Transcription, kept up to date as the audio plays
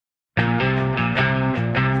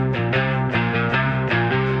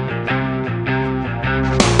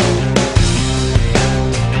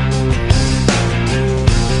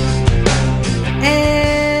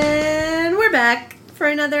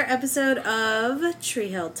episode of Tree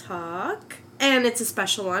Hill Talk. And it's a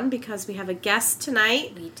special one because we have a guest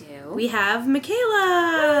tonight. We do. We have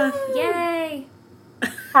Michaela. Woo! Yay!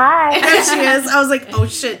 Hi. There she is. I was like, oh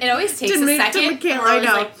shit. It always takes Didn't a make it to second. Michaela. We're I always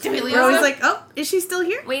know. like, did we lose We're always her? like, oh, is she still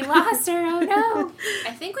here? We lost her. Oh no!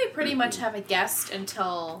 I think we pretty much have a guest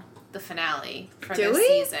until the finale for Do this we?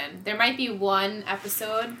 season. There might be one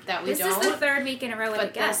episode that we This don't. is the third week in a row with a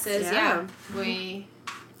but guest. this is Yeah.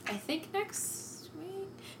 I think next week.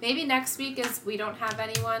 Maybe next week is we don't have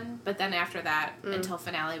anyone, but then after that, until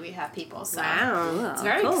finale, we have people. So Wow. it's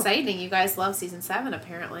very Cool. exciting. You guys love season 7,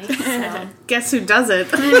 apparently. So. Guess who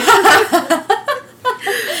doesn't?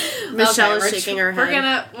 Michelle is Okay, shaking her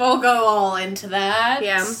head. We'll go all into that.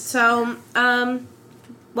 Yeah. So,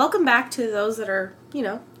 welcome back to those that are,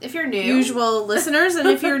 If you're new, usual listeners. And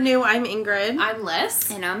if you're new, I'm Ingrid. I'm Liz.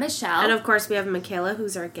 And I'm Michelle. And of course, we have Michaela,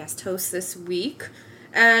 who's our guest host this week.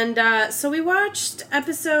 And so we watched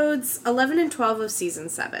episodes 11 and 12 of season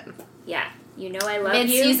 7. Yeah. You know I love you.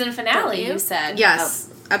 Mid-season finale, Don't you? you said. Yes.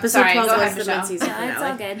 Episode Sorry, 12 go was ahead, the Michelle. mid-season No, finale. it's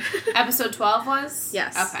all good. Episode 12 was?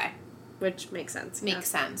 Yes. Okay. Which makes sense. Makes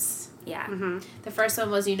sense. Yeah. Mm-hmm. The first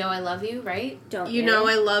one was You Know I Love You, right? Don't You know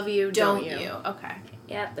I love you, don't you? Okay.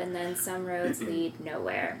 Yep. And then some roads lead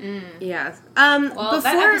nowhere. Yeah. Well,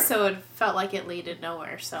 that episode felt like it leaded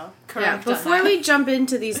nowhere, so correct. Yeah, before we jump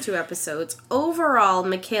into these two episodes, overall,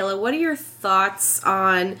 Michaela, what are your thoughts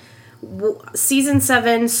on season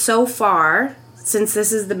 7 so far, since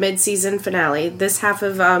this is the mid-season finale, this half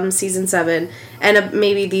of season 7, and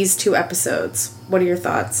maybe these two episodes? What are your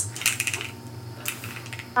thoughts?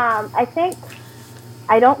 I think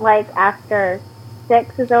I don't like after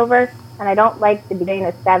 6 is over, and I don't like the beginning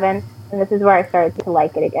of 7, and this is where I started to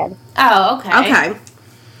like it again. Oh, okay.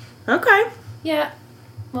 Okay. Yeah.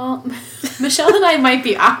 Well, Michelle and I might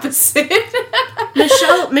be opposite.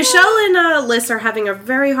 Michelle and Liz are having a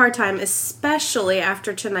very hard time, especially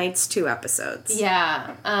after tonight's two episodes.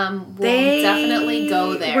 Yeah. We'll definitely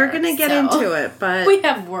go there. We're going to get into it, but we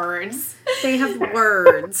have words. They have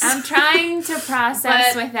words. I'm trying to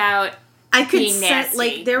process without. I could being sense,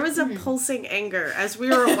 nasty. there was a pulsing anger as we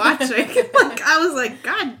were watching. I was like,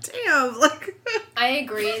 God damn. I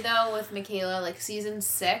agree, though, with Michaela. Season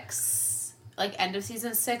 6, end of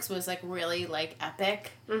season 6 was, really,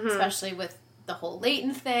 epic. Mm-hmm. Especially with the whole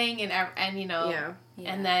Leighton thing and Yeah.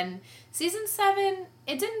 And then season 7,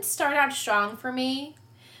 it didn't start out strong for me.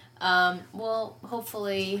 We'll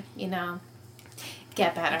hopefully,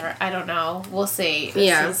 get better. I don't know. We'll see.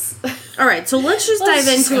 All right, so let's just dive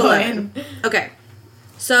into go 11. Okay.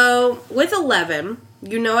 So, with 11,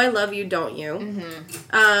 You Know I Love You, Don't You?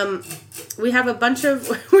 Mm-hmm. We have a bunch of...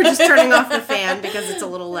 We're just turning off the fan because it's a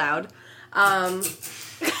little loud.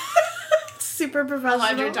 Super professional.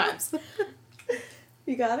 100 times.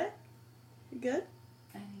 You got it? You good?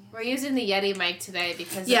 We're using the Yeti mic today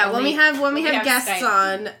because when we have guests Skype.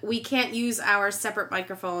 on, we can't use our separate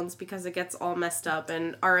microphones because it gets all messed up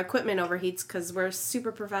and our equipment overheats because we're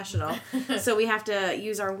super professional. So we have to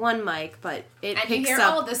use our one mic, but it and picks you hear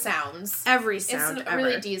up all the sounds. every sound It's a ever.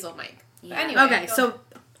 really diesel mic. Yeah. But anyway, Okay, go so ahead.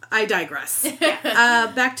 I digress.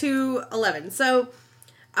 Back to 11. So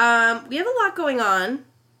we have a lot going on.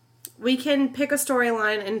 We can pick a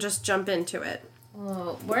storyline and just jump into it.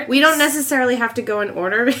 Well, We don't necessarily have to go in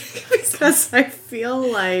order because I feel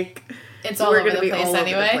like it's all we're over going to the be place all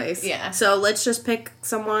anyway. over the place. Yeah. So let's just pick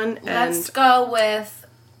someone Let's and... go with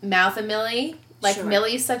Mouth and Millie. Sure.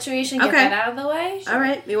 Millie's situation. Get Okay. that out of the way. All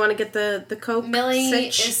right, you want to get the Coke Millie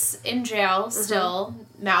sitch? is in jail still.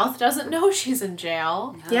 Mouth doesn't know she's in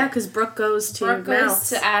jail. Yeah, because Brooke goes to Brooke Mouth. goes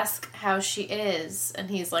to ask how she is, and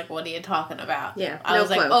he's like, "What are you talking about?" Yeah, I no was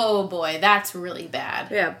like, clue. "Oh boy, that's really bad."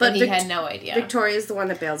 Yeah, but and he had no idea. Victoria's the one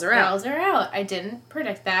that bails her out. Girls are out. I didn't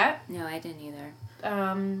predict that. No, I didn't either.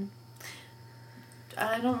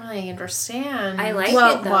 I don't really understand. I like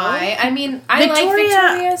Well, it though. why. I mean, I like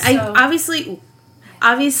Victoria. So.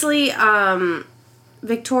 Obviously,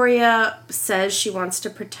 Victoria says she wants to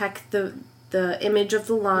protect the image of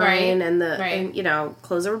the line Right, and the and,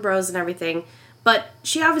 clothes of her bros and everything. But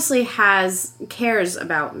she obviously cares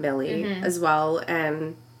about Millie as well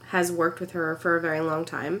and has worked with her for a very long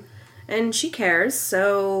time. And she cares,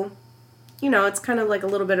 so, it's kind of like a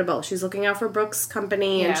little bit of both. She's looking out for Brooke's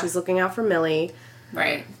company and she's looking out for Millie.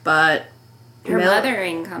 Right. But Her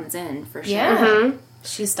mothering comes in for sure. Yeah. Mhm.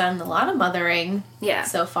 She's done a lot of mothering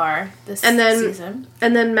so far this season.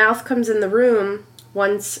 And then Mouth comes in the room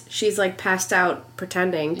once she's passed out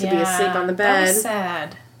pretending to be asleep on the bed. That was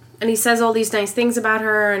sad. And he says all these nice things about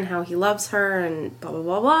her and how he loves her and blah, blah,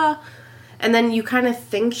 blah, blah. And then you kind of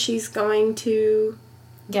think she's going to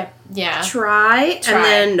try. And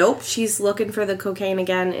then nope, she's looking for the cocaine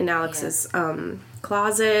again in Alex's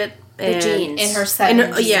closet. The jeans. In her set.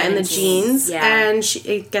 In the jeans. Yeah. And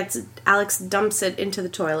Alex dumps it into the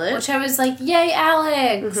toilet. Which I was like, yay,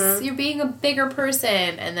 Alex! You're being a bigger person.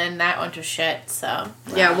 And then that went to shit, so.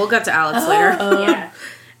 Yeah, we'll get to Alex later. Yeah.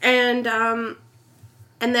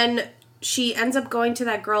 And then she ends up going to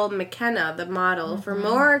that girl, McKenna, the model, for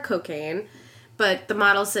more cocaine. But the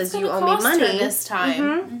model says, you owe me money. This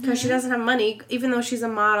time. Because she doesn't have money. Even though she's a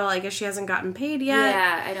model, I guess she hasn't gotten paid yet.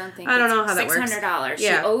 Yeah, I don't know how that works. $600.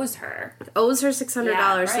 Yeah. She owes her. Owes her $600.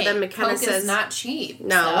 Yeah, So then McKenna Coke says, is not cheap.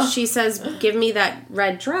 no. So. She says, give me that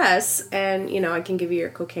red dress and, I can give you your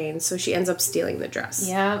cocaine. So she ends up stealing the dress.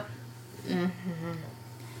 Yep.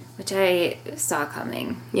 Which I saw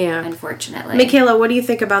coming. Yeah. Unfortunately. Michaela, what do you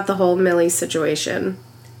think about the whole Millie situation?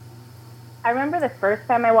 I remember the first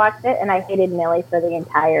time I watched it, and I hated Millie for the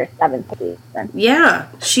entire 7th season. Yeah.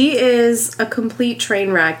 She is a complete train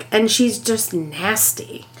wreck, and she's just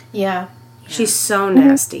nasty. Yeah. She's so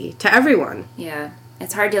nasty to everyone. Yeah.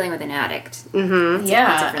 It's hard dealing with an addict. Mm-hmm.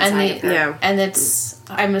 Yeah. Yeah. And it's,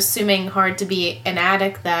 I'm assuming, hard to be an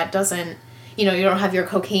addict that doesn't, you don't have your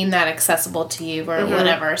cocaine that accessible to you or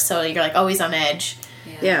whatever. So you're like always on edge.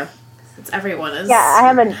 Yeah. It's everyone is. Yeah, I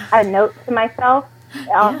have a note to myself.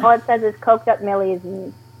 All it says is coked up Millie is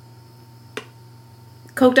mean.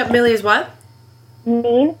 Coked up Millie is what?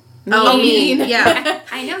 Mean? Oh, mean. Yeah.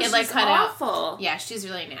 I know, she's cut awful. out. Yeah, she's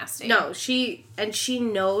really nasty. No, she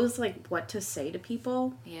knows what to say to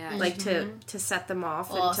people. Yeah. To set them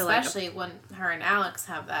off. Well, and to, especially when her and Alex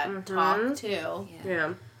have that talk too.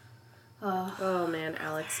 Yeah. Oh, Oh man,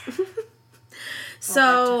 Alex.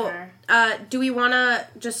 So, do we want to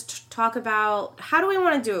just talk about how do we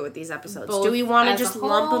want to do it with these episodes? Both do we want to as a just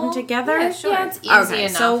lump them whole? together? Yeah, sure. Yeah, it's easy Okay,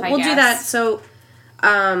 enough, so I we'll do that. guess. So,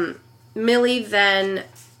 Millie then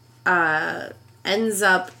ends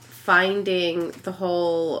up finding the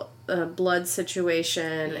whole blood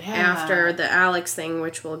situation after the Alex thing,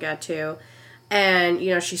 which we'll get to. And,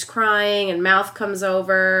 she's crying and Mouth comes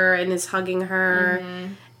over and is hugging her.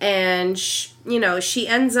 And, she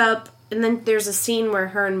ends up... And then there's a scene where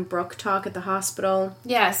her and Brooke talk at the hospital.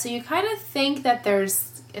 Yeah, so you kind of think that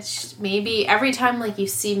it's maybe every time you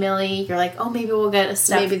see Millie, you're like, oh, maybe we'll get a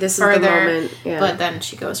step Maybe this further. is the moment. Yeah. But then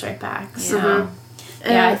she goes right back. Mm-hmm. So,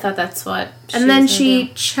 I thought that's what. And then she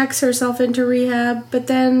checks herself into rehab, but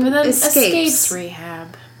then escapes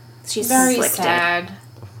rehab. She's Very conflicted. sad.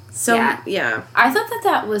 So, yeah. I thought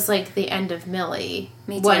that was the end of Millie.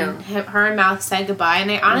 Me too. When her and Mouth said goodbye.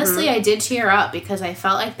 And I honestly, I did tear up because I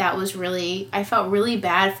felt like that was I felt really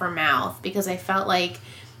bad for Mouth because I felt like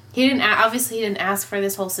he didn't ask for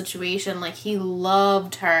this whole situation. He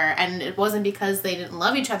loved her. And it wasn't because they didn't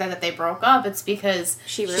love each other that they broke up. It's because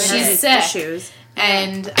she's sick. Issues.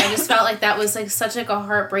 And I just felt like that was such a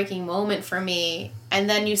heartbreaking moment for me. And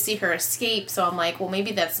then you see her escape, so I'm like, well,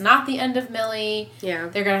 maybe that's not the end of Millie. Yeah.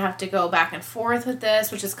 They're going to have to go back and forth with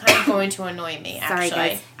this, which is kind of going to annoy me, actually. Sorry,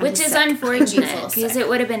 guys. I'm Which is sick. unfortunate, because it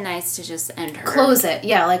would have been nice to just end her. Close it.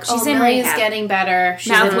 Yeah, she's in Millie's rehab. Getting better.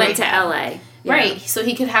 She's Mouth in went to rehab. LA. Right, so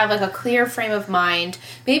he could have a clear frame of mind.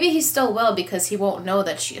 Maybe he still will because he won't know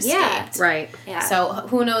that she escaped. Yeah. Right. Yeah. So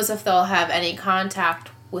who knows if they'll have any contact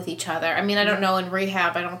with each other. I mean, I don't know, in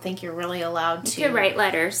rehab, I don't think you're really allowed to... You could write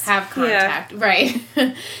letters. Have contact. Yeah. Right.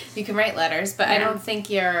 You can write letters, but I don't think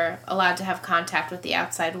you're allowed to have contact with the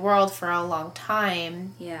outside world for a long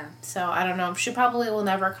time. Yeah. So, I don't know. She probably will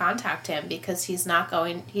never contact him because he's not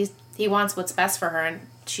going... He wants what's best for her, and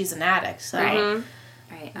she's an addict, so... Right.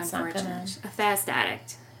 Right, It's unfortunate. A fast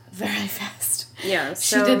addict. Very fast. Yeah.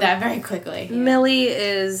 She did that very quickly. Millie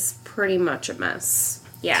is pretty much a mess.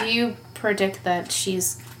 Yeah. Do you predict that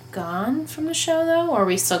she's gone from the show, though, or are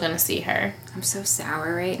we still going to see her? I'm so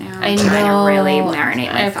sour right now. I I'm trying know. to really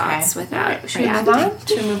marinate my Okay. thoughts without Should we move on?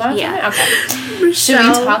 Should we move on? Yeah. From it? Okay. Should we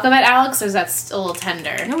talk about Alex, or is that still a little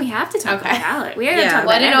tender? No, we have to talk Okay. about Alec. We are going to Yeah. talk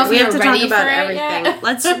Well, I about didn't know if We everything. have to ready talk about for it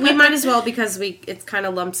everything. yet? We might as well because it kind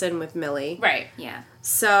of lumps in with Millie. Right. Yeah.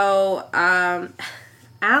 So,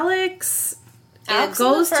 Alex Alex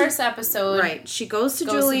goes in the first episode. right. She goes to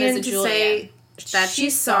goes to Julian visit to Julian. say that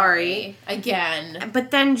she's sorry. Again.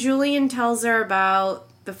 But then Julian tells her about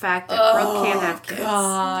the fact that Brooke can't have kids.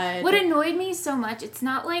 God. What annoyed me so much, it's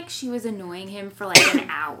not like she was annoying him for an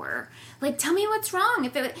hour. Tell me what's wrong.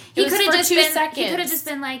 If he was could have for just 2 been, seconds. He could have just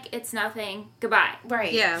been it's nothing. Goodbye.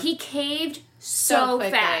 Right. Yeah. He caved So so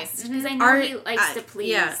quickly. fast because I know he likes to please.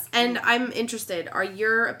 Yeah, and I'm interested. Are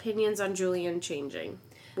your opinions on Julian changing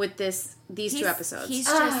with these two episodes? He's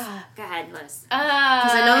just go ahead, Liz. Because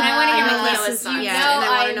I know And I wanna hear know Michaela's Liz is- thoughts. yeah, and I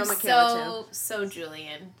want to know I'm Michaela too. so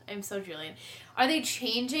Julian. I'm so Julian. Are they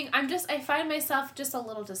changing? I find myself just a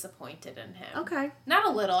little disappointed in him. Okay. Not a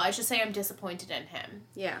little, I should say I'm disappointed in him.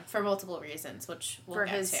 Yeah. For multiple reasons, which we'll For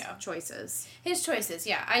get his to. choices. His choices,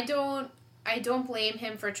 yeah. I don't blame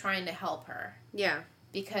him for trying to help her. Yeah.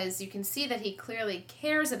 Because you can see that he clearly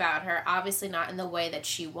cares about her, obviously not in the way that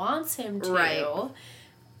she wants him to. Right.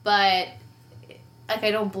 But, like, I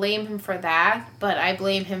don't blame him for that, but I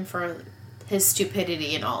blame him for his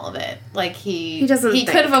stupidity in all of it. Like, he doesn't he think.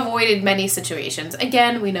 could have avoided many situations.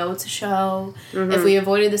 Again, we know it's a show. Mm-hmm. If we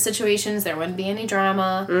avoided the situations, there wouldn't be any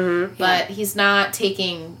drama. Mm-hmm. But he's not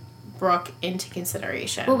taking Brooke into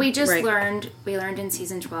consideration. Well, we just Right. learned in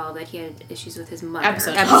season 12 that he had issues with his mother.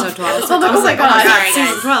 Episode Episode 12. Oh my God. Sorry, Season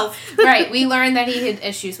guys. 12. Right, we learned that he had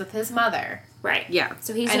issues with his mother. Right. Yeah.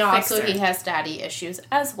 So he's And a also fixer. he has daddy issues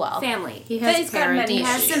as well. family. He But has he's got many He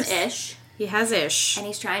has issues. some ish, He has ish. and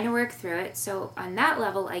he's trying to work through it. So on that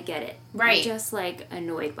level, I get it. Right. I'm just like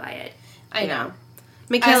annoyed by it. I know.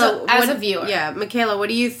 Michaela, As a what- viewer. Yeah, Michaela, what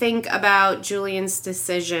do you think about Julian's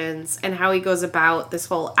decisions and how he goes about this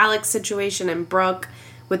whole Alex situation and Brooke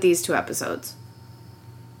with these 2 episodes?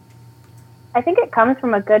 I think it comes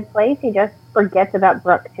from a good place. He just forgets about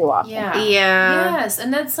Brooke too often. Yeah. Yeah. Yes,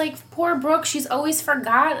 and that's like poor Brooke. She's always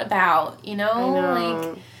forgot about, I know.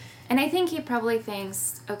 Like, and I think he probably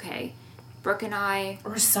thinks, okay, Brooke and I,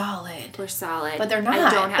 we're solid. we're solid. But they're I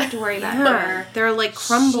not. don't have to worry about Yeah. her. They're like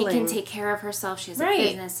crumbling. She can take care of herself. She has Right. a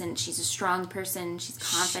business, and she's a strong person. She's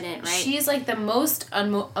confident, right? She's like the most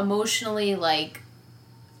emotionally like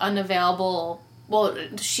unavailable. Well,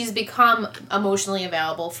 she's become emotionally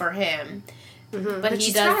available for him. But he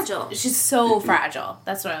she's does. fragile. She's so fragile.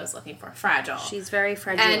 That's what I was looking for. Fragile. She's very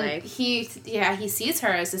fragile. And he sees her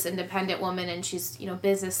as this independent woman, and she's,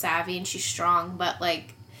 business savvy and she's strong, but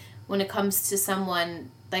like when it comes to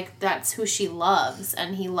someone, like that's who she loves,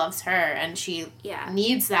 and he loves her, and she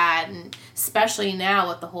needs that, and especially now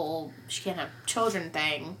with the whole she can't have children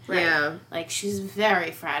thing. Yeah. Like she's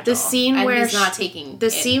very fragile. The scene and where he's not taking the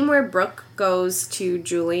it. scene where Brooke goes to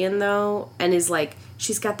Julian though and is like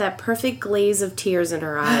she's got that perfect glaze of tears in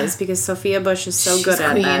her eyes because Sophia Bush is so She's good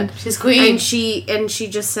queen. at that. She's queen. And she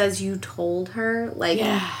just says you told her like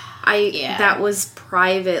Yeah. that was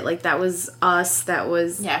private, like that was us, that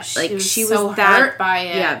was she was she so was that hurt by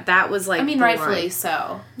it. Yeah, that was like I mean, the rightfully line.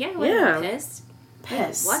 so. yeah, Yeah. pissed.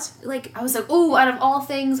 Pissed. What? Like, I was like, ooh, out of all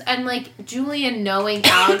things, and like Julian knowing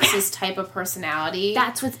Alex's type of personality,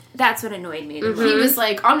 that's what annoyed me. Mm-hmm. he was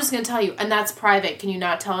like, I'm just gonna tell you, and that's private. Can you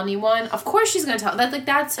not tell anyone? Of course she's gonna tell.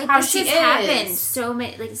 That's Like, how this she has is. happened so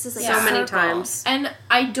many. Like, this is like So a many circle. times. And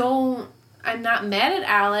I'm not mad at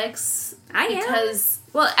Alex. I am. because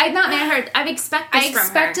Well, I'm not mad at her. I've expected. I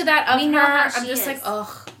expected that of We her. know how I'm she just is. like,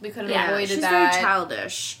 ugh, we could have Yeah, avoided She's that. very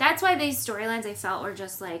childish. That's why these storylines I felt were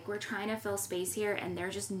just like we're trying to fill space here, and they're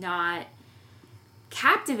just not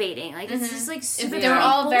captivating. Like it's just like super. They were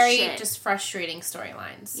all very bullshit. just frustrating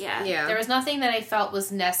storylines. yeah. Yeah. There was nothing that I felt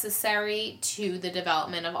was necessary to the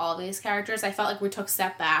development of all these characters. I felt like we took a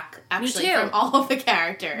step back, actually, too. from all of the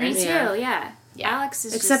characters. Me too. Yeah. Yeah. Yeah. Alex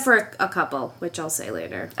is Except just, for a couple, which I'll say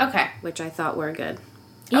later, Okay. which I thought were good.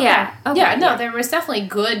 yeah. Okay, Yeah, no, there was definitely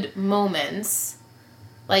good moments.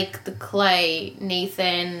 Like the Clay,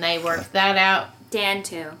 Nathan, I worked that out. Dan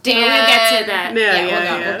too. Dan. When we get to that. Yeah, we'll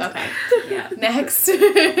yeah. go. Okay. Next.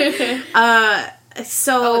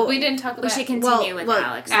 So we didn't talk about We should continue with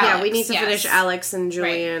Alex. Yeah, we Alex, need to yes. finish Alex and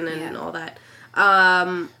Julian and Yeah. all that.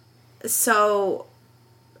 So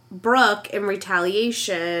Brooke, in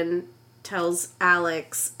retaliation, tells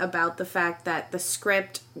Alex about the fact that the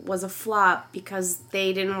script was a flop because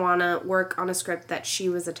they didn't want to work on a script that she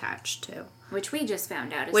was attached to, Which we just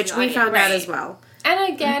found out. As which the we audience. found out Right. as well.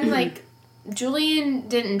 And again, like, Julian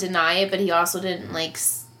didn't deny it, but he also didn't, like,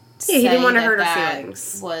 Yeah, he didn't say wanna that hurt her that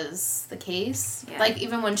feelings. was the case. Yeah. Like,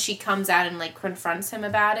 even when she comes out and, like, confronts him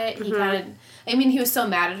about it, he kind of... I mean, he was so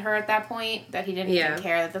mad at her at that point that he didn't Yeah. even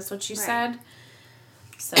care that that's what she Right. said.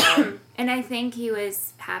 So... And I think he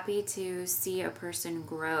was happy to see a person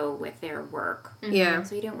grow with their work. Yeah.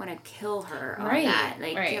 So he didn't want to kill her on Right, that.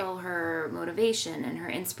 Like, right. kill her motivation and her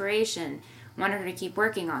inspiration. Wanted her to keep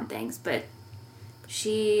working on things. But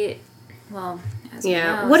she, well, as we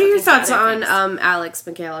Yeah. know, What are your something's thoughts other on things. Alex,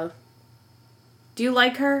 Michaela? Do you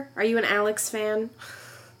like her? Are you an Alex fan?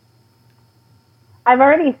 I've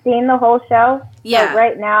already seen the whole show. Yeah. So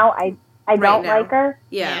right now, I don't now. like her.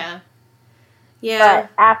 Yeah. Yeah.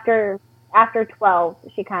 But after 12,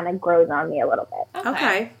 she kind of grows on me a little bit.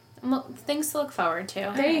 Okay. Well, things to look forward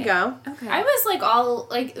to. There you go. Okay. I was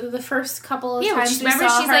like the first couple of yeah, times we remember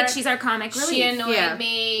saw she's her, like, she's our comic relief. she annoyed Yeah.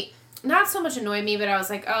 me. not so much annoyed me, but I was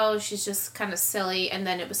like, oh, she's just kind of silly. And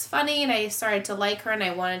then it was funny, and I started to like her, and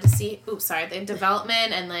I wanted to see, the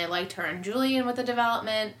development, and I liked her and Julian with the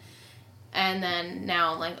development. And then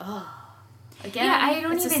now I'm like, oh, again, Yeah, I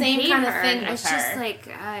don't it's even the same hate kind her. of thing with It's her. just like,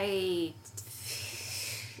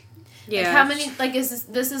 Yeah. Like, how many, like, this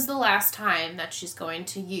is the last time that she's going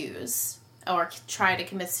to use or try to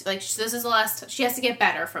commit, like, this is the last, she has to get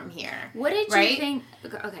better from here. what did right? you think?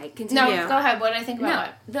 Okay, continue. No, Yeah. go ahead. What did I think about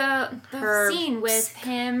No, the Her- scene with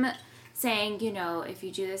him saying, you know, if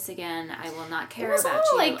you do this again, I will not it? care It was about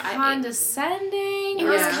all, you. like, condescending. It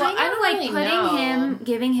was Yeah. kind I of don't like really putting know. him,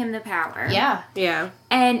 giving him the power. Yeah. Yeah.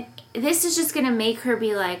 And this is just going to make her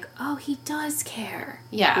be like, oh, he does care.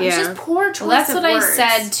 Yeah. Yeah. It's just poor choice Well, that's of what words.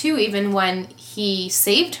 I said too, even when he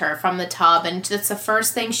saved her from the tub, and that's the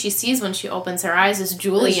first thing she sees when she opens her eyes is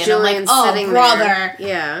Julian. I'm like, oh, sitting brother. there.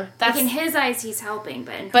 Yeah. That's, Like in his eyes, he's helping,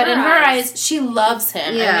 but in in her eyes, she loves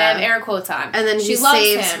him. Yeah. And I have air quotes on. And then she he loves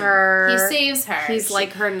saves him. her. He saves her. He's She-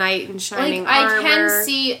 like her knight in shining like, armor. I can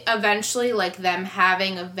see eventually, like, them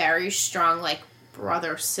having a very strong, like,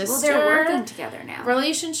 brother-sister well, they're working together now.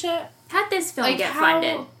 relationship. How'd this film Like, get how-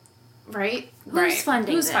 funded? Right? Who's right.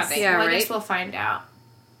 funding Who's this? funding? Yeah, well, I right. guess we'll find out.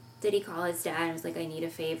 Did he call his dad and was like, I need a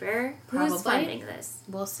favor? Probably. Who's funding this?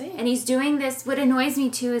 We'll see. And he's doing this, what annoys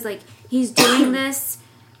me too is like, he's doing this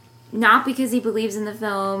not because he believes in the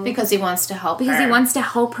film, because he wants to help because her. he wants to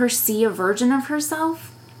help her see a version of herself.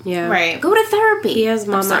 Yeah. Right. Go to therapy. He has I'm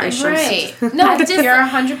mama sorry. issues. Right. No, Just- you're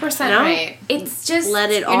 100% No? right. It's just Let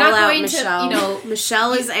it all not out, going to, Michelle. you know,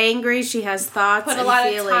 Michelle is angry. She has thoughts Put a and lot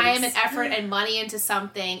feelings. of time and effort and money into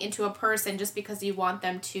something, into a person, just because you want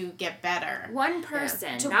them to get better. one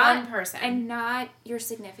person, To not, one person. and not your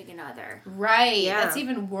significant other. Right. Yeah. That's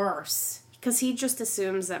even worse. Because he just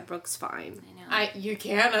assumes that Brooke's fine. I know. You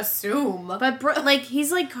can't assume. But like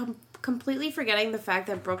he's like completely forgetting the fact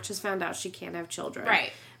that Brooke just found out she can't have children.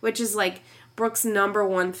 Right. Which is like Brooke's number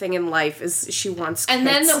one thing in life is she wants kids. And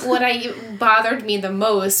then what bothered me the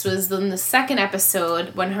most was in the second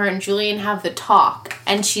episode when her and Julian have the talk,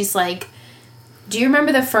 and she's like, do you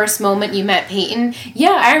remember the first moment you met Peyton?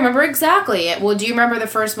 Yeah, I remember exactly. Well, do you remember the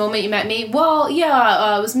first moment you met me? Well,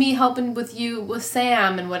 yeah, it was me helping with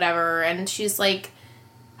Sam and whatever. And she's like,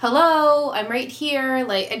 hello, I'm right here.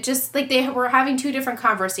 Like, it just, like, they were having two different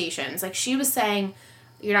conversations. Like, she was saying,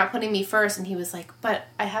 you're not putting me first, and he was like, but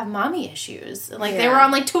I have mommy issues. And, like, they Yeah. were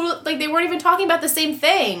on, like, total, like, they weren't even talking about the same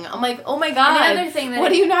thing. I'm like, oh my god. And the other thing that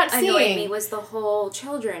what are you not annoyed seeing? me was the whole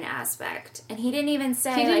children aspect, and he didn't even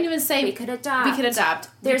say. He didn't even say we could adopt. We could adopt.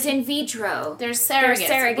 There's in vitro. There's surrogates.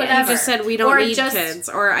 surrogates. Whatever. he just said we don't Or need just- kids,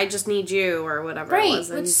 or I just need you, or whatever Right, it was.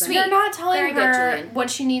 that which he said. sweet. You're not telling Very good, her Julian.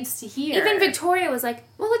 what she needs to hear. Even Victoria was like,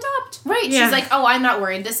 "We'll adopt." Right. Yeah. She's like, oh, I'm not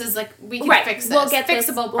worried. This is like, we can Right, fix this. we'll get this,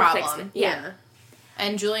 Fixable we'll fix problem. it. Yeah. Yeah.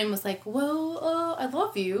 And Julian was like, well, I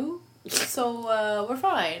love you. So, we're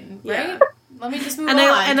fine. Yeah. Right? Let me just move And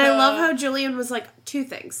on. I love how Julian was like two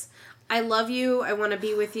things. I love you. I want to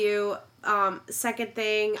be with you. Second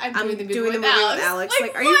thing, I'm I'm doing the movie doing the with movie Alex. with Alex.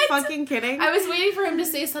 Like, Like, are you what? fucking kidding? I was waiting for him to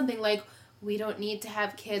say something like, we don't need to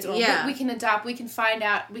have kids, or Yeah. we can adopt, we can find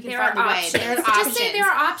out, we can There find are the options. way. There are Just options. say there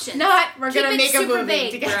are options. Not, we're Keep gonna it make a super movie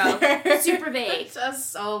vague, together. bro. Super vague. It's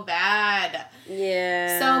just so bad.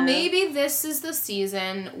 Yeah. So maybe this is the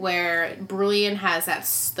season where Brilliant has that,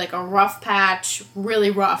 like, a rough patch, really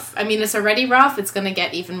rough. I mean, it's already rough. It's going to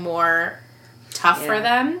get even more tough for Yeah.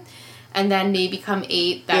 them. And then maybe come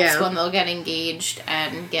 8, that's Yeah. when they'll get engaged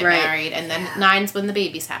and get Right. married. And then 9's when the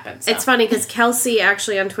babies happen. So. It's funny because Kelsey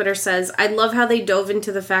actually on Twitter says, I love how they dove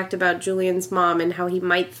into the fact about Julian's mom and how he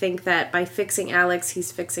might think that by fixing Alex,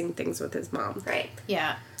 he's fixing things with his mom. Right.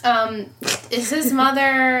 Yeah. Is his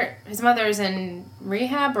mother's in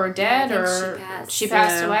rehab or dead, I think or she passed. she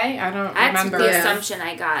passed Yeah. away? I don't That's remember. the Yeah. assumption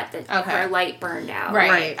I got that Okay. her light burned out. Right.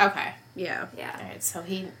 Right. Okay. Yeah. Yeah. All right. So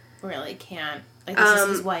he really can't. Like, this is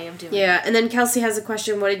his way of doing it. Yeah, and then Kelsey has a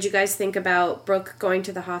question. What did you guys think about Brooke going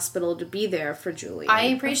to the hospital to be there for Julian? I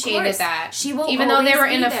appreciated course. that. She will Even though they always were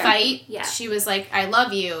in be a there. fight, Yeah. she was like, I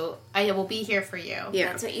love you. I will be here for you. Yeah.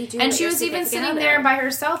 That's what you do. And with she your was even significant sitting other. there by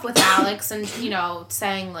herself with Alex and,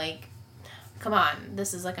 saying, like, come on,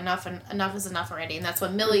 this is, like, enough is enough already. And that's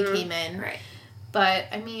when Millie came in. Right. But,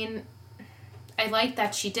 I mean, I like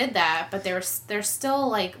that she did that, but they're still,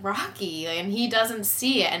 like, rocky, and he doesn't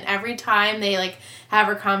see it. And every time they, like, have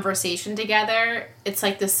a conversation together, it's,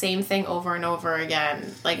 like, the same thing over and over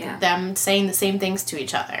again. Like, Yeah. them saying the same things to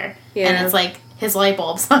each other. Yeah. And it's, like, his light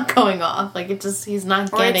bulb's not going off. Like, he's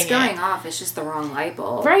not Or getting it's going it. off. It's just the wrong light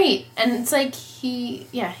bulb. Right. And it's, like, he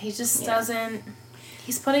just Yeah. doesn't...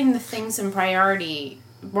 He's putting the things in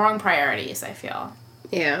wrong priorities, I feel.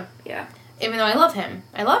 Yeah. Yeah. even though I love him.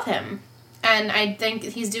 And I think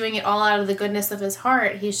he's doing it all out of the goodness of his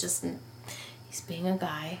heart. He's being a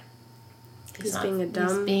guy. He's being a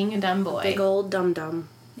dumb boy. Big old dum-dum.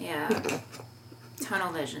 Yeah.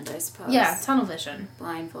 Tunnel vision, I suppose. Yeah, tunnel vision.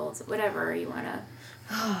 Blindfolds, whatever you want to.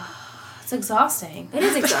 It's exhausting. It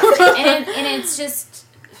is exhausting. and it's just...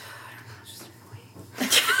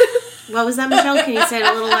 What was that, Michelle? Can you say it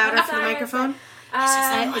a little louder for the Sorry, microphone?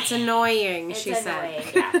 It's annoying, she annoying. said.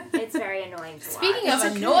 Yeah, it's very annoying to Speaking watch.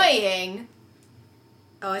 of annoying...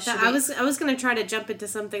 Oh, I thought I was going to try to jump into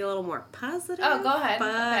something a little more positive. Oh, go ahead.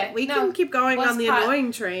 But Okay. we can keep going on the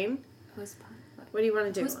annoying train. Who's What do you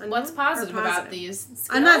want to do? What's positive about these skills?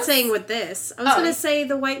 I'm not saying with this. I was going to say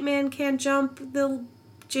the white man can't jump. The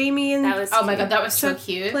Jamie and oh my god, that was so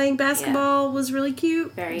cute. Playing basketball was really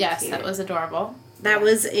cute. Very yes, cute. that was adorable. That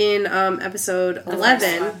was in episode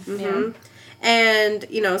 11. Mm-hmm. Yeah. And,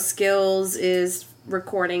 Skills is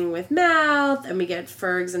recording with Mouth, and we get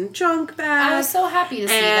Fergs and Chunk back. I was so happy to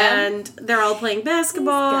see them. And they're all playing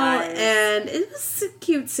basketball, and it was a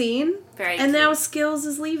cute scene. Very and cute. now Skills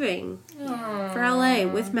is leaving for LA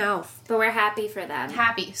with Mouth. But we're happy for them.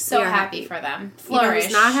 Happy. So We are happy happy. for them. You know Flourish.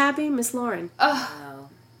 who's not happy? Miss Lauren. Oh,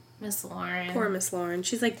 Miss Lauren. Poor Miss Lauren.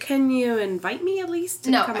 She's like, can you invite me at least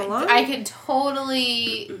to come along? I could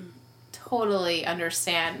totally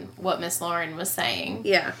understand what Miss Lauren was saying.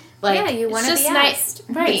 Yeah. Like, Yeah, you wanna it's just be nice, asked.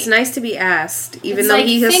 right? It's nice to be asked, even It's though like,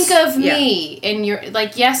 he has... think of me, and you're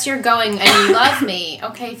like, yes, you're going, and you love me.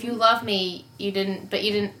 Okay, if you love me, you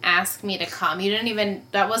didn't ask me to come. You didn't even,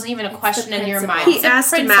 that wasn't even a question in your principle. mind. He It's a asked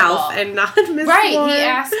principle. Mouth and not Miss Right, Lauren. he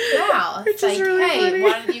asked Mouth. Which is Like, really hey, funny.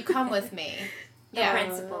 why don't you come with me? The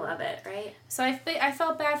principle of it, right? So I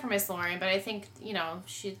felt bad for Miss Lauren, but I think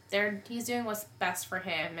he's doing what's best for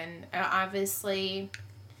him, and obviously,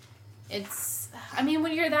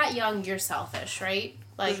 when you're that young, you're selfish, right?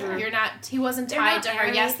 Like you're not. He wasn't They're tied not to her.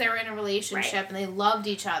 married. Yes, they were in a relationship Right. and they loved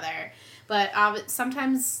each other, but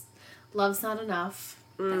sometimes love's not enough,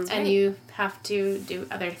 That's and right. you have to do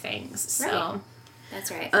other things. So Right.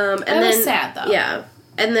 That's right. And that then, was sad though. Yeah.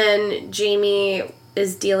 And then Jamie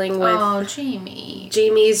is dealing with... Oh, Jamie.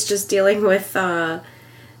 Jamie's just dealing with the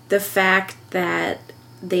fact that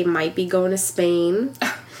they might be going to Spain.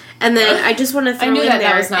 And then I just want to throw I knew in that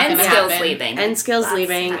there... was not and going to Skills happen. leaving. And Skills Lots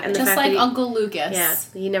leaving. happening. And the Just fact like that Uncle Lucas. Yeah,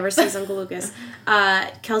 he never sees Uncle Lucas.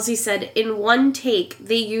 Kelsey said, in one take,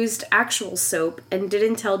 they used actual soap and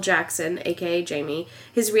didn't tell Jackson, a.k.a. Jamie.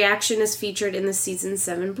 His reaction is featured in the season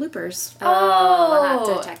 7 bloopers. We'll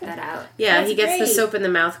have to check that out. Yeah, That's he gets the great. soap in the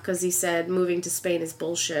mouth because he said moving to Spain is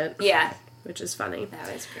bullshit. Yeah. Which is funny.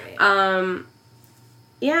 That was great.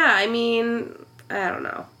 Yeah, I mean, I don't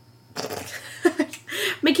know.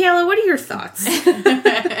 Michaela, what are your thoughts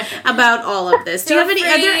about all of this? Do you have any?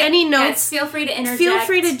 Are there any notes? Yes, feel free to interject. Feel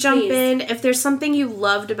free to jump please. in if there's something you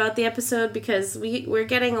loved about the episode, because we're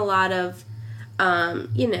getting a lot of,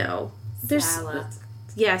 there's sour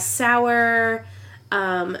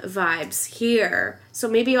vibes here. So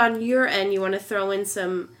maybe on your end you want to throw in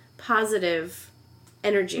some positive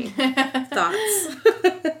energy thoughts.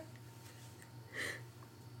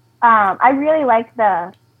 I really like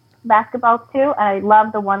the basketball too, and I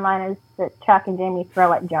love the one-liners that Chuck and Jamie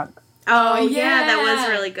throw at Junk. Oh yeah, that was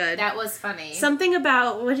really good. That was funny. Something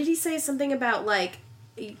about, what did he say? Something about like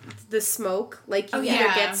the smoke, like you either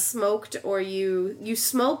yeah. get smoked or you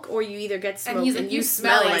smoke, or you either get smoked and he's like, and you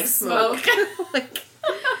smell like smoke. Like,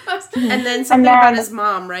 and then something about his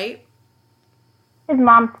mom, right? His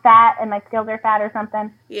mom's fat and my skills are fat or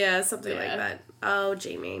something. Yeah, something like that. Oh,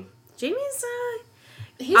 Jamie's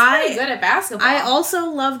He's pretty good at basketball. I also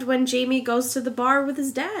loved when Jamie goes to the bar with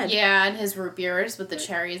his dad. Yeah, and his root beers with the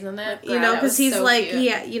cherries in it. Because he's so like,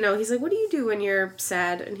 cute. he's like, what do you do when you're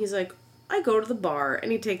sad? And he's like, I go to the bar.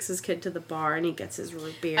 And he takes his kid to the bar and he gets his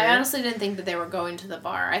root beer. I honestly didn't think that they were going to the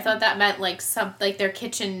bar. I thought that meant like their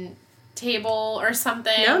kitchen table or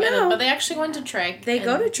something. No. But they actually went to Trick. They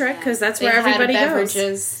go to Trick because that's they where everybody had goes.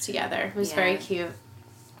 beverages together. It was very cute.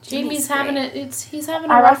 Jamie's Jamie's having great. he's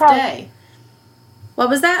having a I like rough how- day. What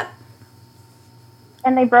was that?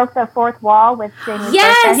 And they broke the fourth wall with Jamie's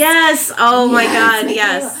Yes! birthday. Yes. Oh my Yes, God. thank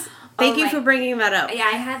Yes. Thank you my- for bringing that up. Yeah,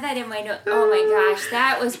 I had that in my note. Oh my gosh,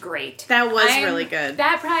 that was great. That was really good.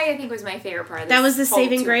 That probably, I think, was my favorite part of this. That was the whole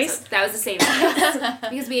saving 2 grace? episodes. That was the saving grace.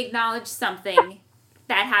 Because we acknowledged something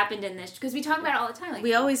that happened in this. Because we talk about it all the time. Like,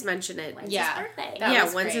 We always mention it. when's Yeah. his birthday? That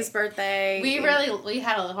was when's great. his birthday? We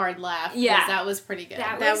had a hard laugh. Yeah. because that was pretty good.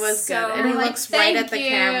 That That was was so- good. And he Like, looks right at the thank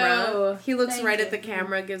camera. you. He looks Thank right you. at the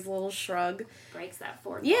camera, gives a little shrug. Breaks that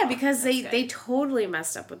fourth Yeah, wall. because That's they good. totally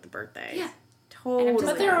messed up with the birthday. Yeah. Totally.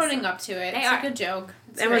 But they're owning up to it. They It's are. a good joke.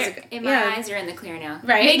 That was a good, In my eyes, you're in the clear now.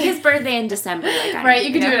 Right. Make his birthday in December. Like I Right, do,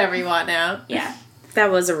 you can do know? whatever you want now. Yeah. That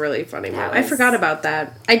was a really funny one. I was- forgot about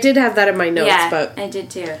that. I did have that in my notes, Yeah, but I did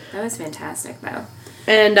too. That was fantastic, though.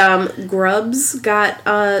 and Grubs got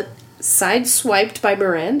sideswiped by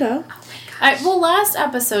Miranda. Well, last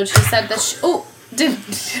episode she said that did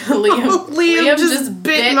Liam, Liam just just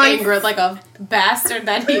bit bit my- Ingrid like a bastard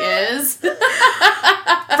that he is.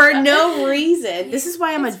 For no reason. This is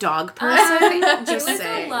why I'm a dog person. It Just was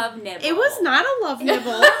saying. a love nibble. It was not a love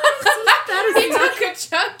nibble. That is not a good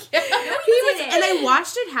chunk. He was, and I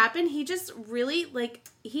watched it happen. He just really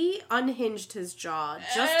he unhinged his jaw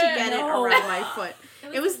just to get it No. around my foot.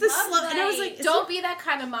 It was the love slow, and I was bite. like, Don't be that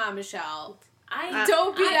kind of mom, Michelle. I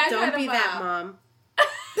Don't be that don't kind be of that mom. mom.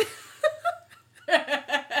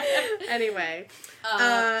 Anyway,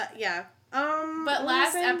 yeah. But what was last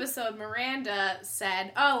I saying? episode, Miranda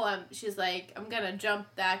said, she's like, I'm gonna jump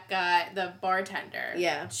that guy, the bartender.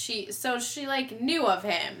 Yeah. She like knew of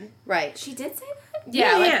him. Right. She did say that?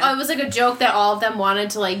 Yeah, Yeah. it was like a joke that all of them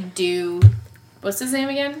wanted to like do. What's his name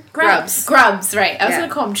again? Grubs. Grubs, right. I was Yeah.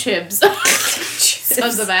 gonna call him Chibs.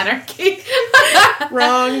 Sons of Anarchy.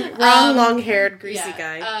 wrong, long-haired, greasy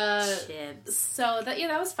guy. Chibs. So that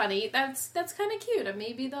was funny. That's kind of cute. And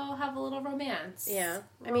maybe they'll have a little romance. Yeah,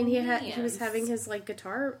 I mean he was Romance. having his like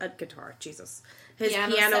guitar, Jesus, his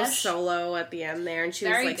Piano piano sesh? solo at the end there, and she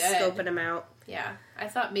Very was like good. scoping him out. Yeah, I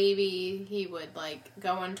thought maybe he would like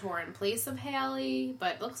go on tour in place of Haley,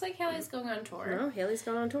 but looks like Haley's going on tour. No, Haley's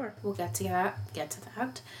going on tour. We'll get to that. Yeah.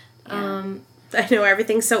 I know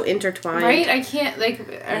everything's so intertwined. Right? I can't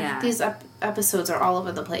these episodes are all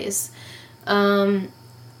over the place.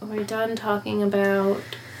 We're done talking about.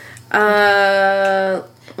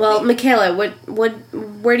 Well, Michaela,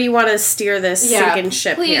 where do you want to steer this sinking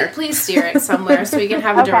ship here? Please steer it somewhere so we can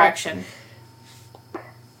have a Okay. direction.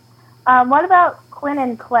 What about Quinn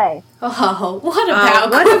and Clay? Oh, what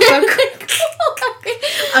about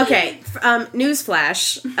Okay,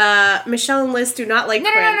 newsflash. Michelle and Liz do not like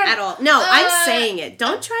Quinn no. at all. No, I'm saying it.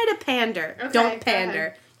 Don't try to pander. Okay, Don't go pander.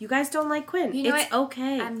 ahead. You guys don't like Quinn. You know it's what?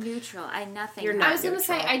 okay. I'm neutral. I nothing. You're I not was gonna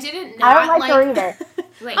say neutral. I didn't I don't not like her either.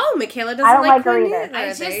 Wait, Oh, Michaela doesn't I don't like her Quinn either. either. I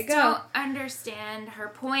There just you go. don't understand her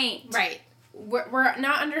point. Right. We're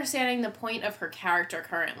not understanding the point of her character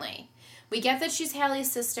currently. We get that she's Haley's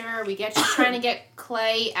sister. We get she's trying to get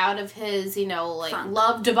Clay out of his, Funk.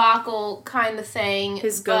 love debacle kind of thing.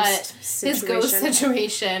 His but- ghost His ghost situation.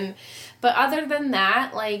 situation. But other than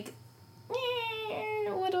that, what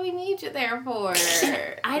do we need you there for?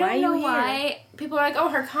 I Why don't are know you here? why. People are like, oh,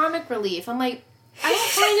 her comic relief. I'm like, I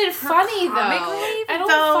don't find it funny, comic though. relief? I don't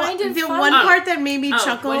Though, find it the funny. one part that made me Oh,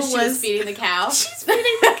 chuckle when she was was feeding the cow. she's feeding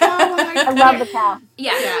the cow. I love the cow.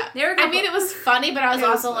 Yeah, Yeah. There were a I couple- mean, it was funny, but I was It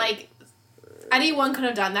was also funny. like, anyone could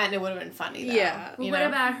have done that and it would have been funny, though. Yeah. Well, you what know?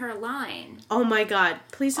 about her line? Oh my god!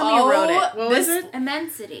 Please tell me you wrote it. What was it?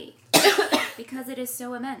 Immensity. Because it is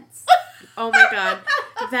so immense. Oh my god,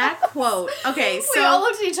 that quote. Okay, we all so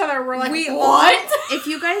looked at each other and we're like, we what? all. If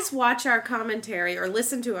you guys watch our commentary or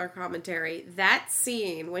listen to our commentary, that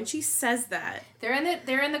scene when she says that They're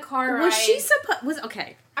in the car ride. was she supposed was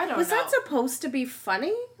okay. I don't Was know. that supposed to be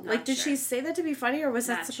funny? Not Did sure. she say that to be funny, or was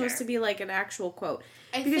that Not supposed sure. to be like an actual quote?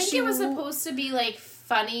 I because think she it was l- supposed to be like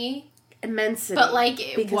funny, Immensity, but like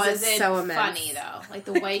it because wasn't it's so immense. funny though. Like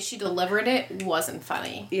the way she delivered it wasn't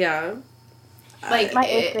funny. Yeah, Like My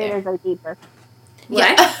 8th graders are deeper.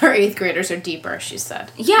 yeah, her 8th graders are deeper. She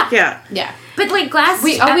said, Yeah. yeah. yeah. But like glass.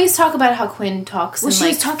 We always talk about how Quinn talks. Well, in, she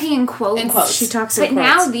was like, talking in quotes. in quotes. She talks But in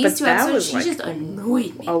now quotes, these but two that episodes, was she like just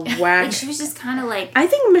annoyed me. a whack. Like she was just kind of like. I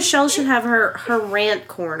think Michelle should have her rant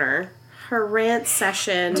corner, her rant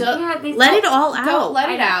session. Yeah, they Let don't- it all Go out. let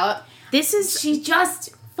it out. This is She just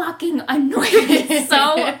fucking annoyed me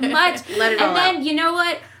so much. Let it all And then you know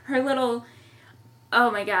what? Her little. Oh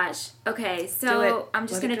my gosh. Okay, Do so it. I'm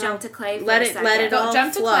just Let gonna it go. jump to Clay for Let a it- second. let it Go, all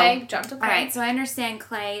jump to flow. Clay. Jump to Clay. All right, so I understand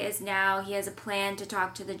Clay is now, he has a plan to